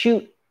have to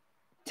shoot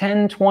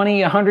 10,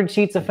 20, 100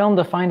 sheets of film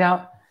to find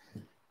out,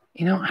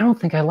 you know, I don't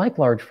think I like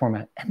large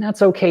format. And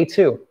that's okay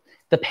too.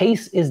 The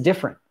pace is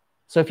different.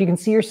 So if you can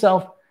see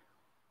yourself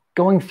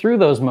going through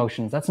those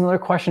motions, that's another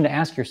question to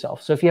ask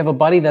yourself. So if you have a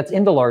buddy that's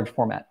into large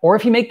format, or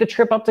if you make the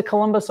trip up to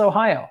Columbus,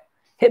 Ohio,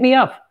 hit me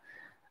up.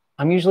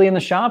 I'm usually in the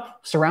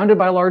shop surrounded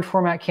by large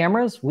format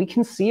cameras. We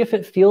can see if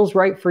it feels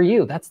right for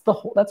you. That's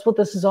what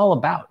this is all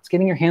about. It's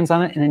getting your hands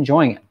on it and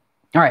enjoying it.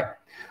 All right,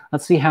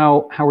 let's see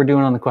how we're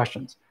doing on the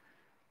questions.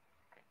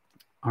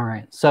 All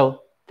right,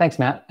 so thanks,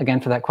 Matt, again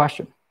for that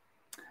question.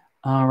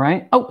 All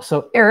right, oh,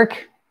 so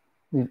Eric,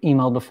 we've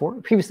emailed before,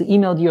 previously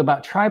emailed you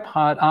about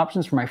tripod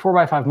options for my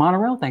 4x5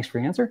 monorail. Thanks for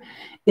your answer.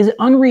 Is it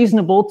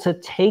unreasonable to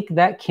take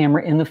that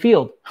camera in the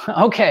field?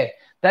 Okay,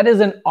 that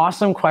is an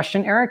awesome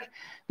question, Eric,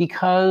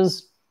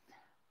 because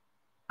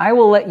I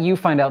will let you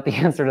find out the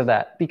answer to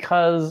that,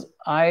 because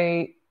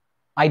I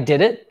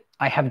did it.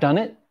 I have done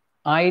it.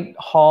 I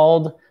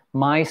hauled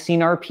my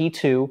Cinar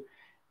P2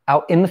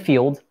 out in the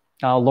field.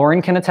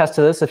 Lauren can attest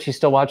to this if she's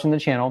still watching the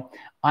channel.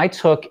 I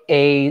took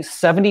a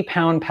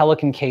 70-pound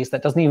Pelican case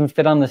that doesn't even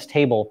fit on this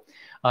table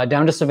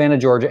down to Savannah,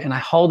 Georgia, and I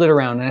hauled it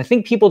around. And I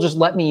think people just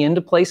let me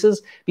into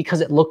places because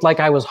it looked like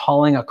I was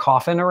hauling a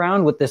coffin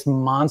around with this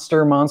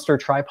monster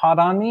tripod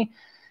on me.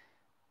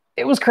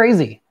 It was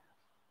crazy.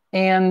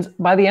 And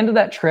by the end of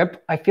that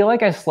trip, I feel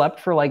like I slept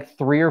for like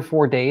 3 or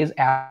 4 days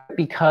after,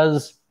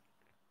 because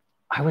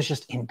I was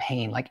just in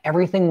pain. Like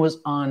everything was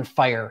on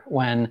fire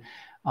when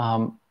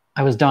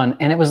I was done.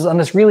 And it was on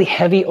this really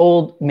heavy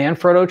old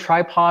Manfrotto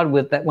tripod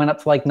that went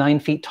up to like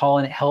 9 feet tall,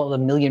 and it held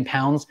 1,000,000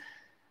 pounds.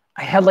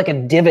 I had like a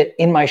divot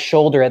in my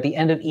shoulder at the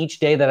end of each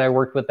day that I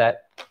worked with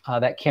that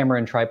camera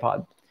and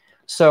tripod.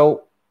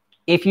 So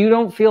if you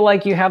don't feel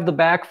like you have the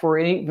back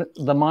for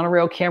the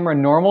monorail camera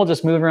normal,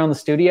 just moving around the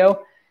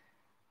studio,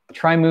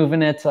 try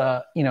moving it,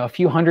 you know, a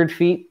few hundred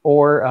feet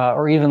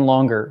or even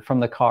longer from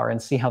the car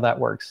and see how that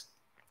works.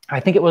 I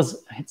think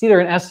it's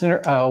either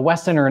an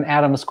Weston or an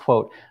Adams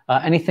quote.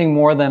 Anything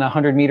more than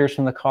 100 meters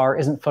from the car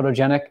isn't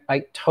photogenic.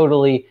 I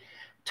totally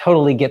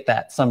get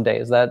that some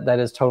days. That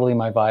is totally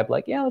my vibe.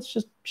 Like, yeah, let's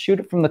just shoot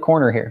it from the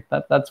corner here.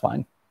 That's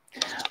fine.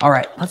 All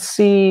right, let's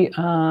see.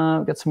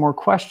 Get some more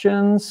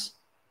questions.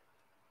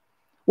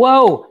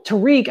 Whoa,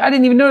 Tariq, I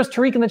didn't even notice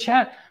Tariq in the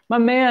chat. My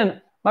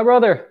man, my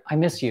brother, I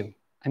miss you.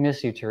 I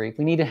miss you, Tariq.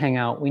 We need to hang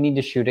out. We need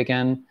to shoot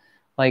again.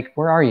 Like,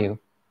 where are you?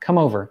 Come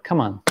over. Come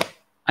on.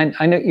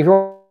 I know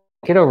you're.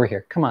 Get over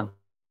here. Come on.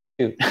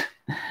 Shoot.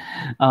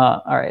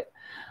 All right.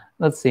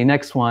 Let's see.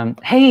 Next one.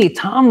 Hey,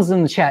 Tom's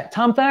in the chat.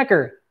 Tom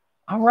Thacker.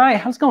 All right.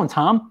 How's it going,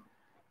 Tom?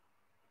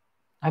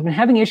 I've been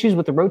having issues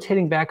with the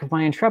rotating back of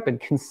my Intrepid,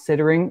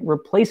 considering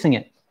replacing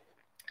it.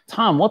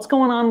 Tom, what's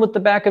going on with the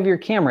back of your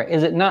camera?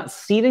 Is it not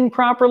seating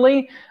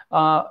properly?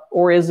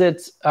 Or is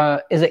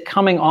it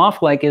coming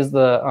off? Like,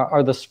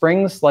 are the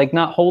springs like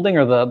not holding,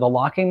 or the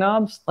locking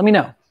knobs? Let me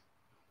know.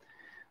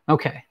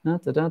 Okay.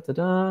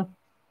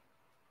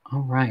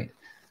 All right.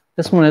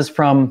 This one is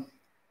from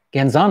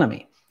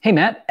Ganzonomy. Hey,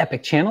 Matt,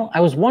 Epic Channel. I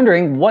was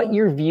wondering what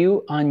your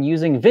view on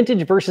using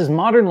vintage versus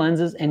modern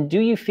lenses, and do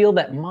you feel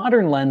that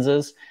modern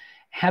lenses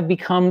have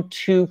become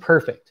too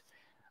perfect?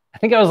 I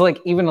think I was like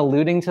even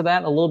alluding to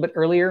that a little bit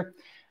earlier.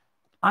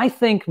 I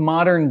think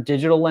modern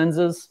digital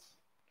lenses,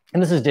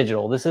 and this is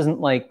digital, this isn't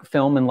like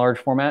film in large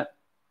format.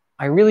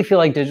 I really feel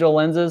like digital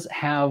lenses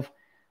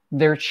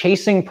they're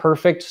chasing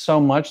perfect so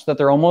much that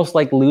they're almost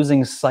like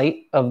losing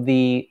sight of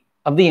the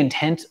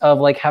intent of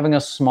like having a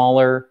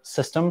smaller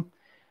system.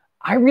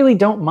 I really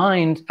don't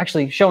mind,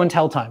 actually, show and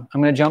tell time.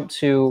 I'm going to jump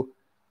to,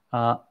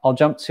 I'll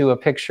jump to a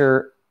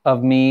picture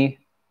of me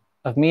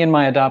and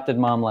my adopted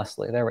mom,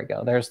 Leslie. There we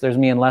go. There's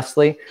me and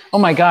Leslie. Oh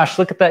my gosh,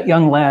 look at that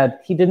young lad.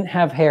 He didn't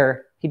have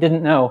hair. He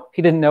didn't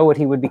know what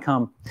he would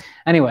become.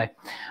 Anyway,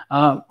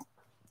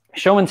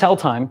 show and tell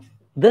time.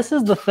 This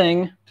is the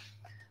thing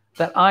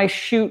that I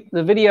shoot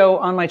the video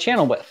on my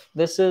channel with.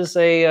 This is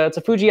it's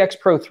a Fuji X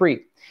Pro 3.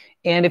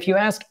 And if you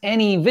ask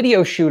any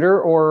video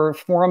shooter or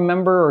forum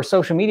member or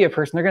social media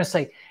person, they're going to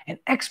say, an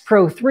X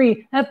Pro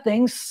 3, that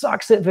thing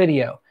sucks at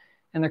video.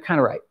 And they're kind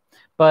of right.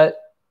 But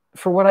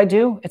for what I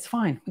do, it's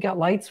fine. We got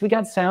lights, we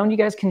got sound. You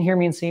guys can hear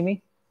me and see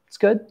me. It's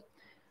good.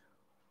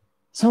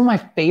 Some of my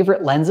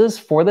favorite lenses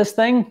for this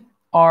thing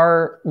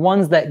are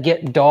ones that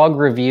get dog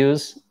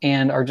reviews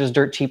and are just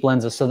dirt cheap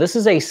lenses. So this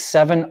is a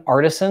 7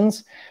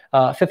 Artisans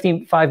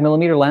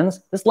 55mm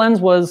lens. This lens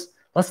was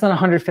less than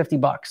 150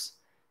 bucks.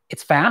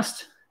 It's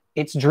fast,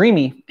 it's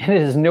dreamy, and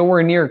it is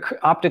nowhere near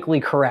optically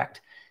correct.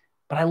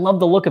 But I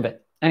love the look of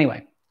it.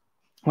 Anyway,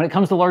 when it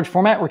comes to large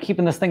format, we're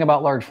keeping this thing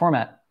about large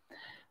format.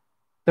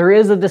 There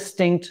is a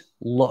distinct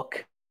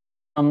look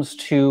when it comes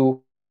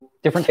to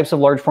different types of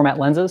large format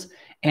lenses,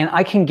 and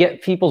I can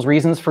get people's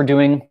reasons for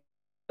doing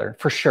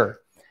for sure.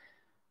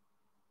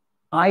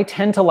 I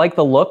tend to like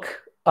the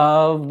look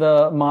of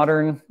the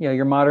modern,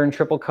 your modern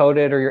triple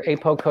coated or your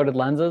apo coated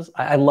lenses.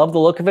 I love the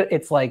look of it.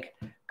 It's like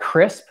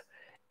crisp.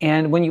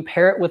 And when you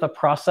pair it with a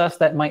process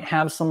that might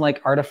have some like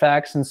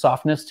artifacts and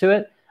softness to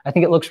it, I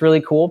think it looks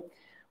really cool.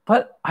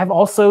 But I've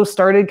also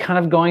started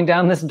kind of going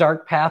down this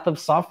dark path of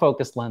soft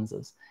focus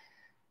lenses.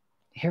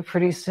 Here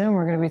pretty soon,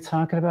 we're going to be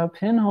talking about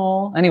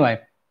pinhole. Anyway,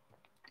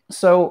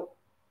 so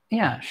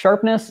yeah,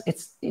 sharpness,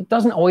 it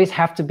doesn't always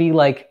have to be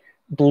like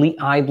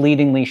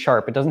eye-bleedingly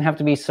sharp. It doesn't have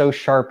to be so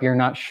sharp you're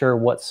not sure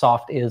what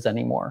soft is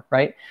anymore,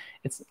 right?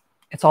 It's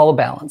all a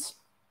balance.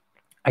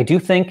 I do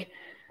think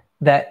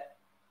that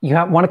you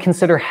want to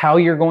consider how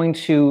you're going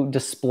to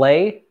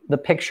display the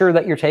picture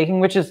that you're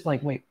taking, which is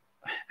like, wait,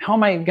 how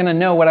am I going to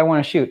know what I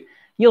want to shoot?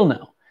 You'll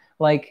know.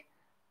 Like,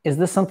 is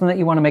this something that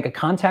you want to make a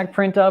contact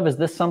print of? Is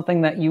this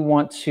something that you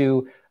want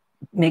to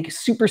make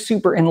super,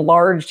 super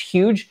enlarged,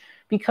 huge?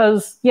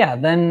 Because yeah,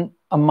 then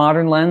a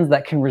modern lens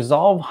that can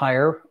resolve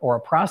higher or a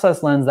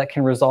process lens that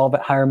can resolve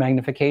at higher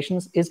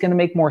magnifications is going to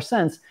make more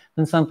sense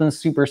than something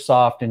super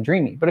soft and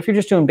dreamy. But if you're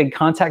just doing big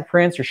contact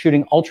prints or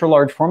shooting ultra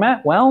large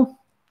format, well,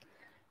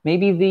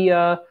 maybe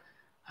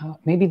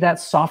maybe that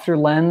softer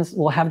lens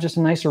will have just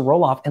a nicer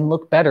roll off and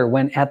look better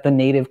when at the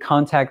native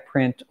contact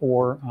print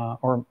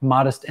or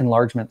modest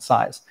enlargement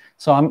size.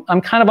 So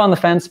I'm kind of on the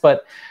fence,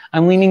 but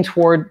I'm leaning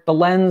toward the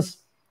lens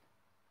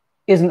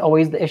isn't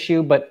always the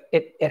issue, but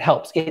it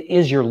helps. It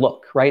is your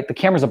look, right? The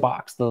camera's a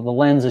box. The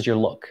lens is your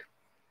look.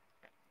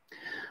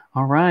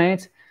 All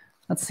right.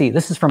 Let's see.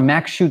 This is from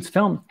Max Shoots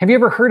Film. Have you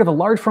ever heard of a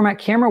large format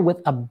camera with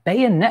a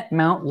bayonet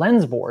mount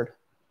lens board?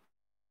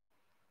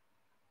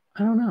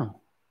 I don't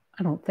know.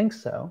 I don't think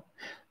so.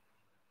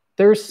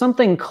 There's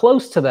something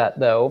close to that,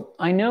 though.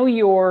 I know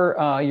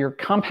your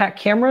compact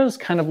cameras,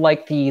 kind of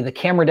like the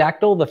Camera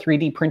Dactyl, the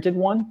 3D printed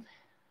one.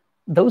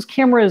 Those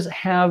cameras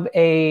have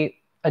a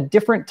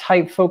different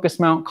type focus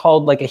mount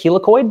called like a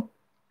helicoid,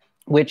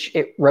 which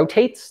it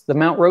rotates. The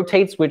mount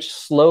rotates, which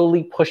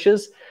slowly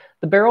pushes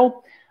the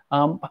barrel.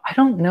 I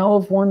don't know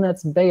of one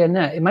that's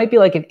bayonet. It might be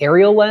like an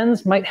aerial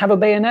lens might have a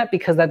bayonet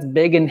because that's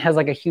big and has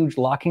like a huge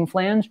locking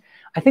flange.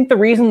 I think the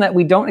reason that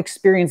we don't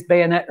experience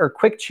bayonet or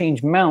quick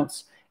change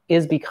mounts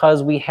is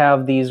because we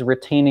have these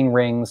retaining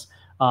rings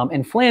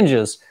and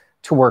flanges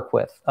to work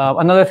with.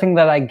 Another thing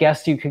that I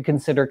guess you could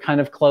consider kind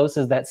of close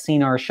is that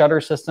CNR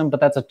shutter system, but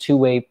that's a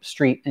two-way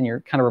street and you're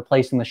kind of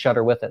replacing the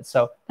shutter with it.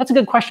 So that's a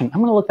good question. I'm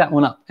gonna look that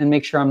one up and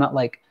make sure I'm not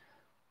like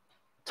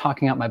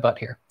talking out my butt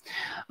here.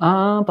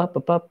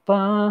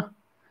 Someone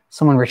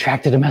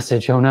retracted a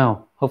message. Oh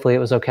no, hopefully it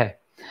was okay.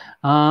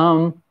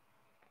 Oh,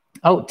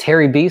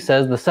 Terry B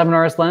says the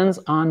 7RS lens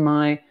on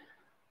my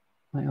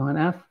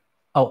ONF.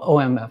 Oh,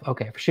 OMF.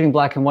 Okay, for shooting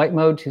black and white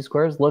mode, 2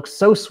 squares, looks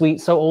so sweet,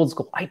 so old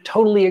school. I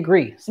totally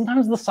agree.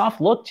 Sometimes the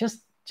soft look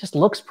just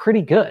looks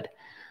pretty good.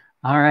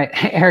 All right,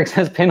 Eric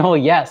says pinhole.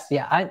 Yes,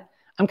 yeah,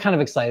 I'm kind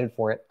of excited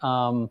for it.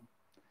 I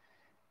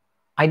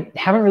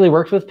haven't really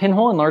worked with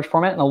pinhole in large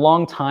format in a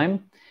long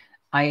time.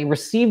 I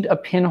received a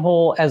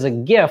pinhole as a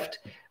gift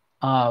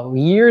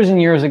years and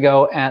years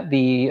ago at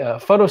the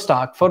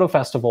Photo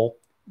Festival.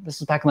 This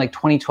is back in like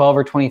 2012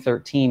 or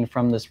 2013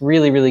 from this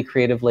really, really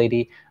creative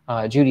lady,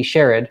 Judy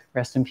Sherrod.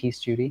 Rest in peace,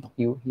 Judy.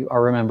 You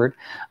are remembered.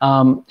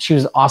 She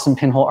was an awesome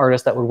pinhole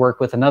artist that would work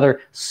with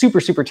another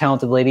super, super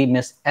talented lady,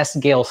 Miss S.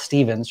 Gail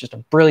Stevens, just a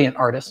brilliant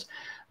artist.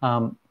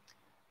 And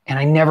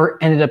I never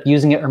ended up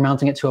using it or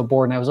mounting it to a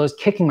board. And I was always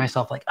kicking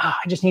myself like, I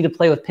just need to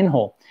play with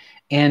pinhole.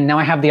 And now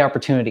I have the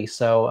opportunity.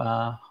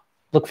 So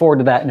look forward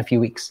to that in a few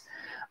weeks.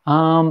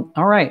 All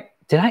right.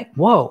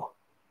 Whoa.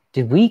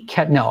 Did we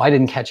catch? No, I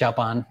didn't catch up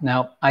on.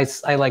 Now, I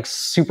like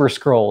super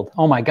scrolled.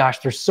 Oh my gosh,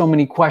 there's so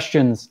many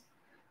questions.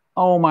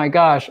 Oh my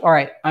gosh. All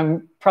right,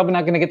 I'm probably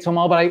not going to get to them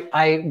all, but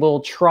I will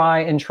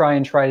try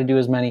to do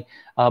as many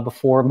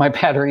before my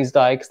batteries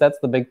die, because that's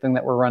the big thing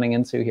that we're running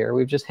into here.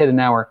 We've just hit an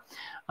hour.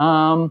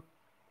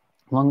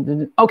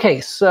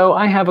 Okay, so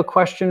I have a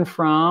question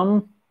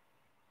from...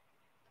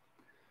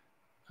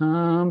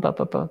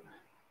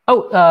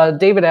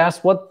 David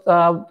asked, what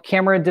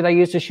camera did I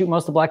use to shoot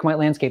most of the black and white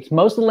landscapes?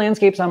 Most of the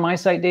landscapes on my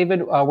site,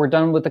 David, were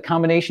done with the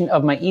combination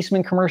of my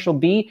Eastman Commercial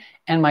B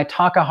and my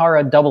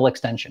Takahara double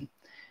extension.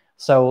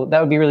 So that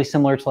would be really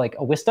similar to like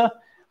a Vista.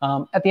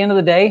 At the end of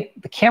the day,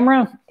 the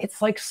camera,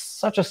 it's like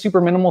such a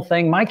super minimal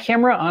thing. My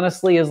camera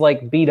honestly is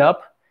like beat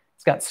up.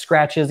 It's got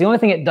scratches. The only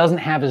thing it doesn't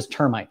have is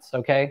termites,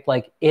 okay?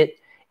 Like it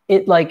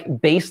like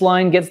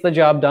baseline gets the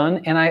job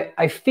done. And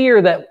I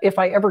fear that if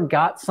I ever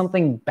got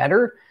something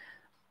better,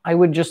 I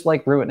would just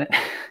like ruin it.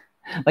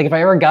 Like if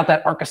I ever got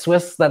that Arca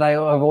Swiss that I've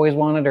always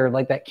wanted, or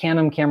like that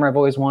Canon camera I've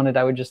always wanted,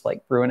 I would just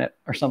like ruin it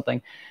or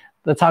something.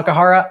 The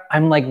Takahara,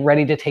 I'm like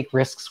ready to take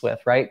risks with,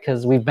 right?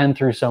 Because we've been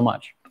through so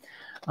much.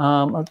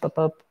 Oh,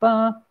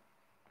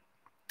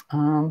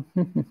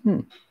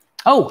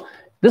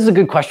 this is a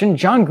good question.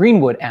 John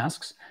Greenwood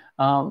asks,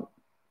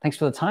 thanks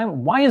for the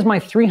time. Why is my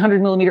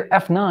 300 millimeter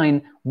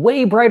f9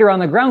 way brighter on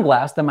the ground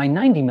glass than my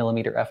 90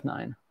 millimeter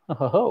f9?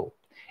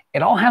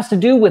 It all has to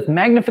do with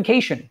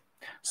magnification.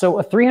 So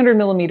a 300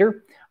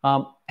 millimeter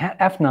at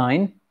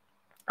f9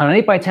 on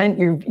an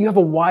 8x10, you have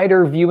a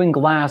wider viewing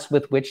glass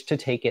with which to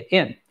take it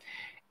in.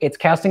 It's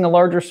casting a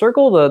larger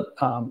circle,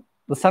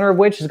 the center of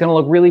which is going to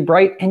look really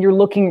bright, and you're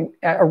looking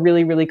at a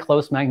really, really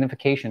close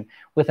magnification.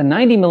 With a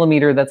 90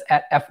 millimeter that's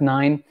at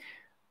f9,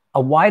 a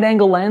wide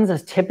angle lens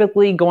is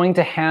typically going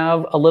to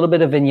have a little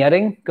bit of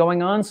vignetting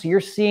going on. So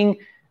you're seeing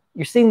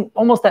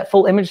almost that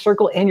full image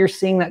circle, and you're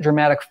seeing that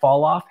dramatic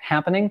fall off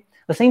happening.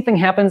 The same thing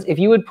happens if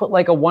you would put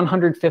like a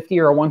 150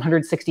 or a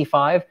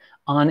 165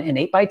 on an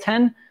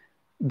 8x10,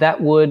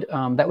 that would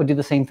do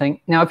the same thing.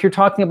 Now, if you're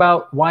talking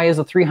about why is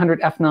a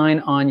 300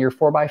 f9 on your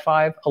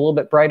 4x5 a little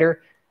bit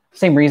brighter,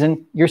 same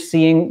reason. You're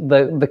seeing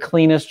the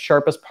cleanest,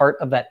 sharpest part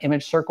of that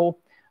image circle.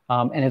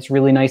 And it's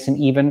really nice and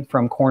even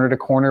from corner to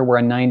corner, where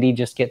a 90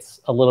 just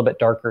gets a little bit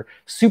darker.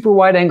 Super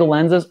wide angle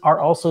lenses are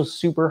also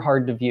super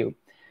hard to view.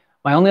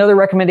 My only other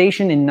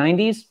recommendation in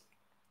 90s,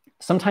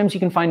 sometimes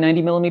you can find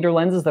 90 millimeter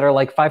lenses that are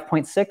like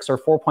 5.6 or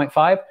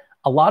 4.5.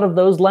 A lot of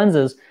those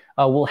lenses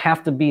will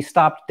have to be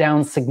stopped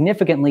down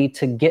significantly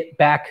to get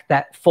back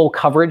that full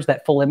coverage,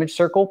 that full image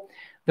circle.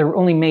 They're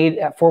only made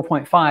at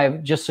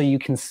 4.5 just so you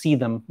can see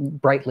them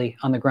brightly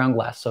on the ground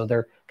glass. So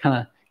they're kind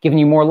of giving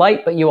you more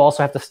light, but you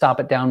also have to stop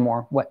it down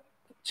more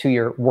to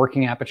your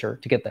working aperture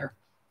to get there.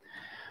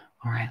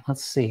 All right,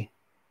 let's see.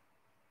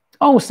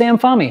 Oh, Sam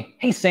Fami.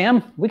 Hey,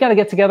 Sam, we got to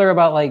get together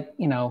about like,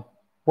 you know,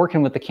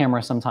 working with the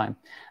camera sometime.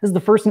 This is the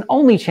first and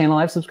only channel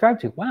I've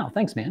subscribed to. Wow,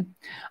 thanks, man.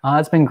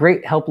 It's been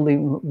great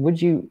helping.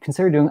 Would you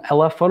consider doing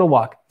LF photo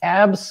walk?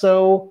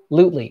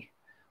 Absolutely.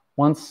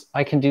 Once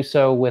I can do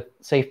so with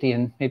safety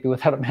and maybe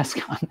without a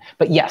mask on.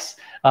 But yes,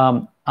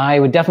 I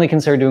would definitely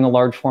consider doing a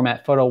large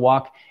format photo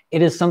walk.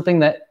 It is something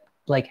that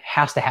like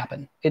has to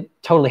happen. It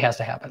totally has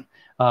to happen.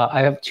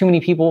 I have too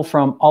many people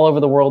from all over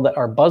the world that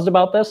are buzzed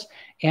about this,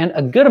 and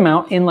a good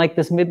amount in like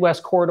this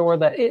Midwest corridor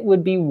that it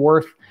would be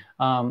worth,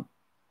 it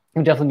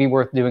would definitely be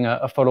worth doing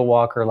a photo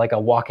walk or like a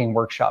walking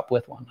workshop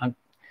with one.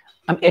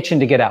 I'm itching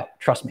to get out,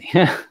 trust me.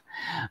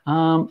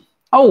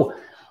 Oh,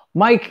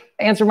 Mike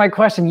answered my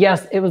question.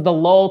 Yes, it was the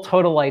Lull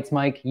Totalites,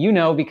 Mike. You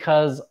know,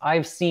 because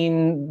I've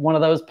seen one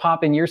of those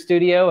pop in your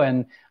studio,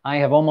 and I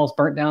have almost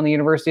burnt down the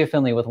University of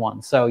Findlay with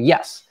one. So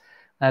yes,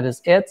 that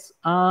is it.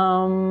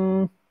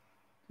 Oh,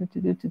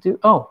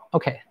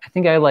 okay. I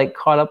think I like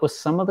caught up with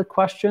some of the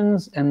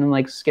questions and then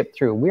like skipped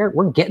through.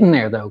 We're getting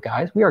there though,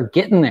 guys. We are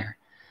getting there.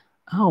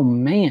 Oh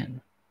man.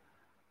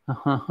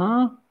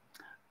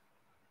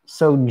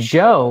 So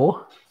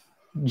Joe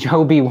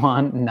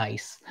B1,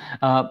 nice.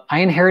 I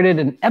inherited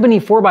an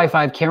ebony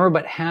 4x5 camera,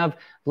 but have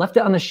left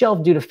it on the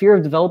shelf due to fear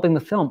of developing the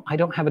film. I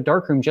don't have a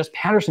darkroom, just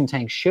Patterson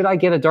tanks. Should I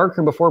get a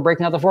darkroom before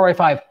breaking out the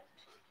 4x5?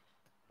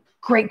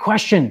 Great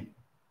question.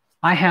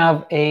 I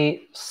have a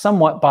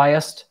somewhat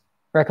biased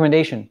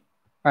recommendation.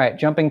 All right,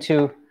 jumping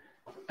to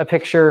a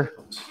picture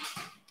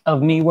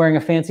of me wearing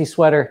a fancy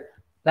sweater.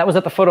 That was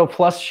at the Photo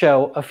Plus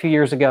show a few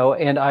years ago,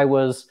 and I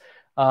was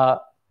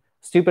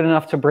stupid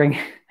enough to bring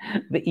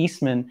the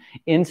Eastman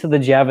into the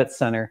Javits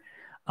Center.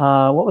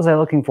 What was I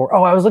looking for?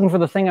 Oh, I was looking for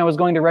the thing I was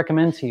going to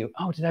recommend to you.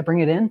 Oh, did I bring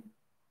it in?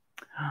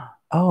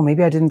 Oh,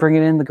 maybe I didn't bring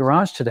it in the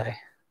garage today.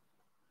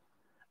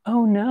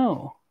 Oh,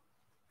 no.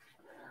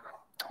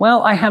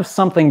 Well, I have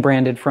something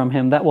branded from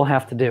him. That will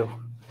have to do.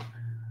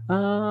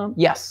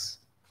 Yes.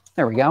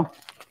 There we go.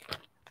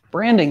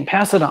 Branding,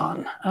 pass it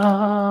on.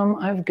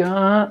 I've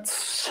got...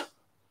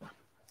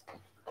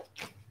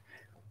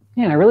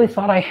 Man, I really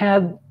thought I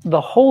had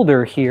the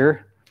holder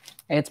here.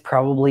 It's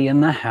probably in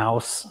the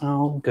house.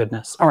 Oh,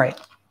 goodness. All right.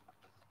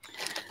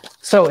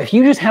 So if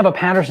you just have a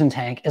Patterson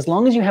tank, as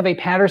long as you have a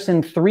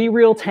Patterson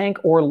 3-reel tank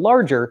or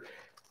larger,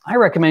 I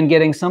recommend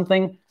getting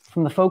something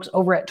from the folks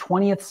over at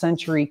 20th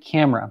Century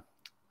Camera.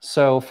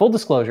 So full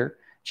disclosure,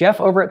 Jeff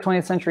over at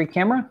 20th Century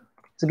Camera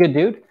is a good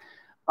dude.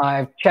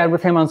 I've chatted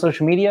with him on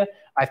social media.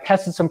 I've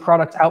tested some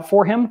products out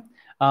for him.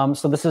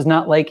 So this is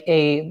not like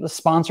a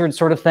sponsored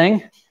sort of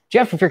thing.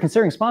 Jeff, if you're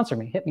considering sponsoring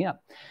me, hit me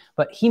up.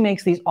 But he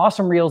makes these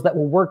awesome reels that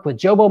will work with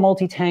Jobo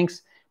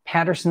multi-tanks,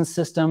 Patterson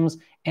systems,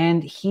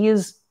 and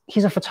he's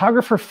a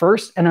photographer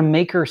first and a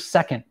maker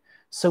second.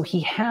 So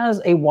he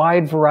has a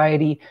wide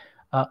variety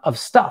of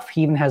stuff.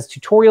 He even has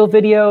tutorial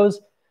videos.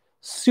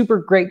 Super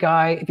great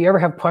guy. If you ever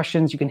have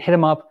questions, you can hit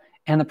him up,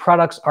 and the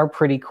products are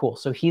pretty cool.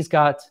 So he's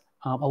got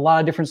a lot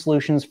of different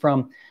solutions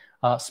from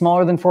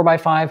smaller than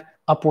 4x5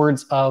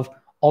 upwards of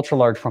ultra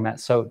large format.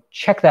 So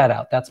check that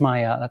out. That's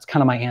my that's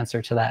kind of my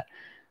answer to that.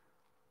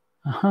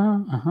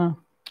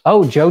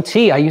 Oh, Joe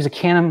T. I use a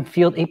Canon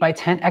Field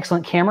 8x10.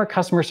 Excellent camera.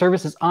 Customer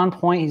service is on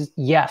point.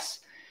 Yes.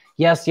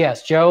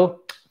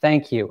 Joe,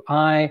 thank you.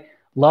 I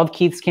love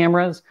Keith's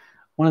cameras.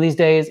 One of these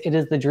days, it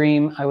is the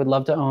dream. I would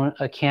love to own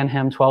a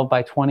Canham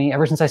 12x20.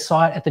 Ever since I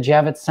saw it at the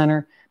Javits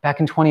Center back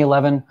in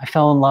 2011, I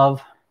fell in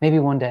love. Maybe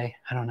one day.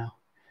 I don't know.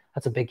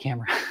 That's a big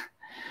camera.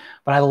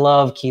 But I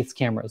love Keith's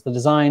cameras. The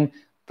design,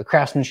 the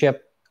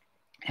craftsmanship,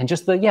 and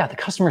just the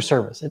customer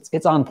service.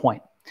 It's on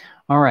point.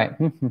 All right.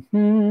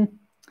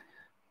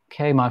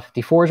 Okay, Mod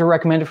 54s are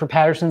recommended for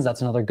Pattersons.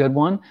 That's another good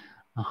one.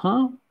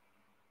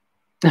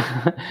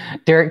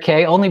 Derek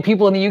K. Only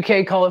people in the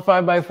UK call it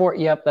 5x4.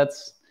 Yep,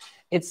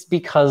 it's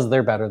because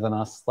they're better than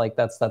us. Like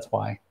that's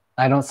why.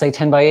 I don't say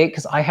 10x8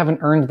 because I haven't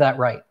earned that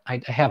right. I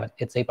haven't.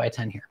 It's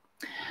 8x10 here.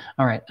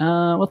 All right.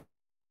 What's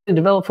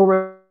develop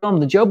for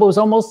film? The Jobo is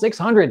almost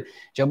 600.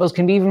 Jobos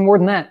can be even more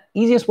than that.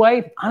 Easiest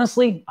way,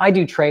 honestly, I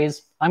do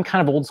trays. I'm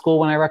kind of old school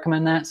when I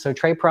recommend that. So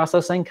tray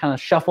processing, kind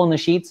of shuffling the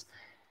sheets.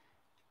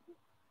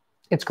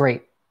 It's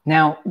great.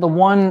 Now, the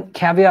one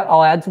caveat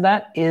I'll add to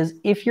that is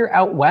if you're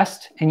out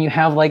west and you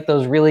have like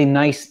those really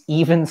nice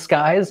even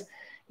skies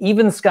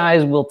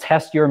will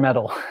test your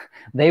metal.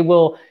 They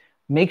will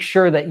make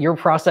sure that your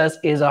process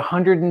is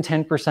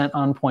 110%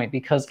 on point,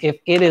 because if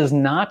it is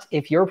not,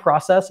 if your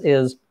process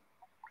is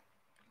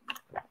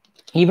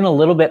even a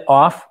little bit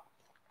off,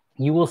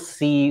 you will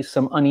see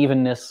some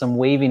unevenness, some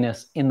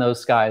waviness in those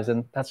skies,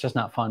 and that's just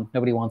not fun.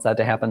 Nobody wants that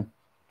to happen.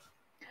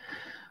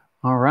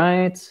 All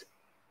right.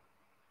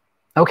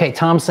 Okay,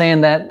 Tom's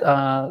saying that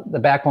the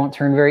back won't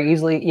turn very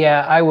easily.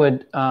 Yeah, I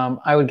would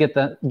get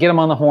them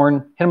on the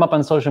horn, hit them up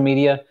on social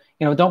media.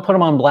 You know, don't put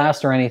them on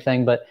blast or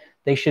anything, but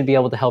they should be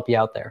able to help you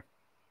out there.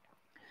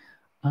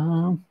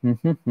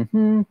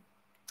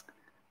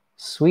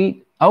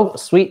 Sweet. Oh,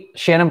 sweet.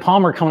 Shannon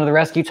Palmer coming to the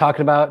rescue,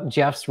 talking about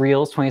Jeff's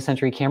Reels 20th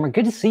Century Camera.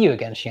 Good to see you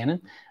again,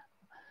 Shannon.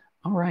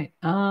 All right.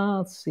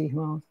 Let's see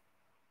who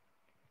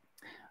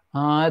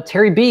else.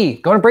 Terry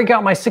B. Going to break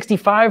out my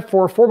 65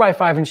 for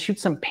 4x5 and shoot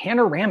some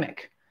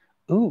panoramic.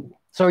 Ooh.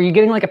 So are you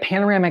getting like a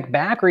panoramic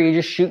back, or are you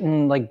just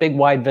shooting like big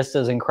wide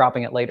vistas and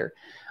cropping it later?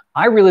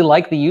 I really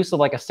like the use of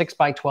like a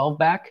 6x12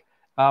 back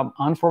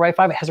on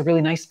 4x5. It has a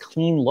really nice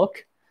clean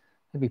look.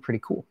 That'd be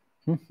pretty cool.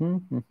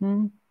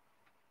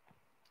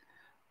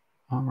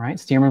 All right,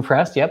 Stearman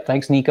Press. Yep,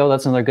 thanks, Nico.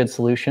 That's another good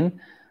solution.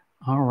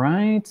 All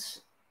right.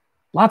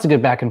 Lots of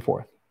good back and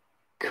forth.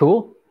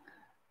 Cool.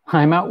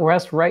 I'm out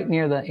west right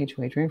near the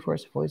HOH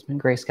rainforest. I've always been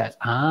gray skies.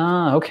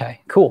 Ah,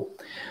 okay, cool.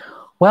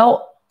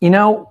 Well, you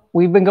know,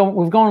 we've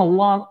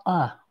gone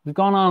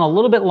on a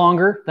little bit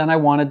longer than I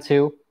wanted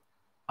to.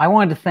 I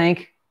wanted to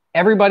thank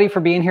everybody for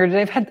being here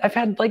today. I've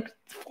had like,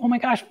 oh my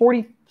gosh,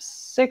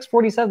 46,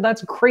 47.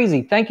 That's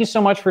crazy. Thank you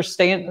so much for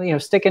staying,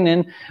 sticking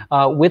in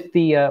with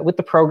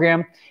the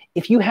program.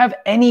 If you have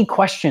any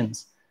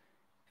questions,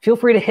 feel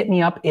free to hit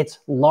me up. It's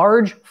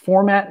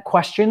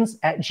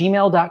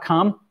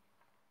largeformatquestions@gmail.com.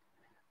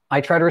 I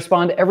try to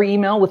respond to every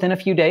email within a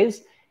few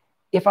days.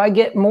 If I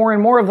get more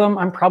and more of them,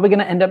 I'm probably going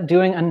to end up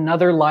doing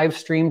another live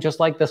stream just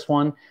like this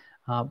one.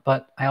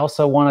 But I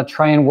also want to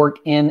try and work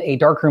in a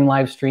darkroom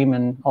live stream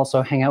and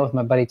also hang out with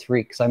my buddy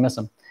Tariq because I miss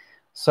him.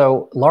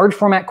 So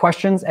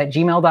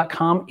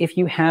largeformatquestions@gmail.com. If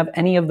you have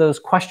any of those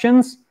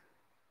questions.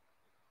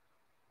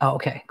 Oh,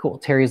 okay, cool.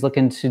 Terry's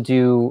looking to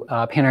do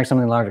panoramic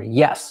something larger.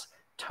 Yes,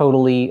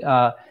 totally.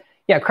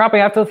 Yeah, cropping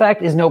after the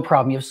fact is no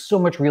problem. You have so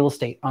much real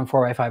estate on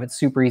 4x5. It's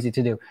super easy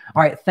to do.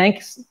 All right,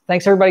 thanks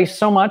everybody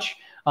so much.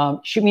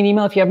 Shoot me an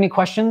email if you have any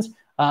questions.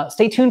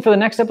 Stay tuned for the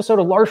next episode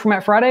of Large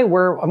Format Friday,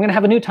 where I'm going to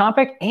have a new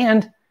topic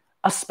and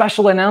a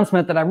special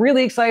announcement that I'm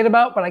really excited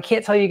about, but I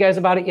can't tell you guys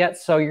about it yet.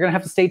 So you're going to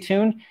have to stay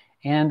tuned,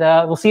 and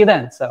we'll see you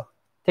then. So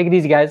take it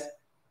easy, guys.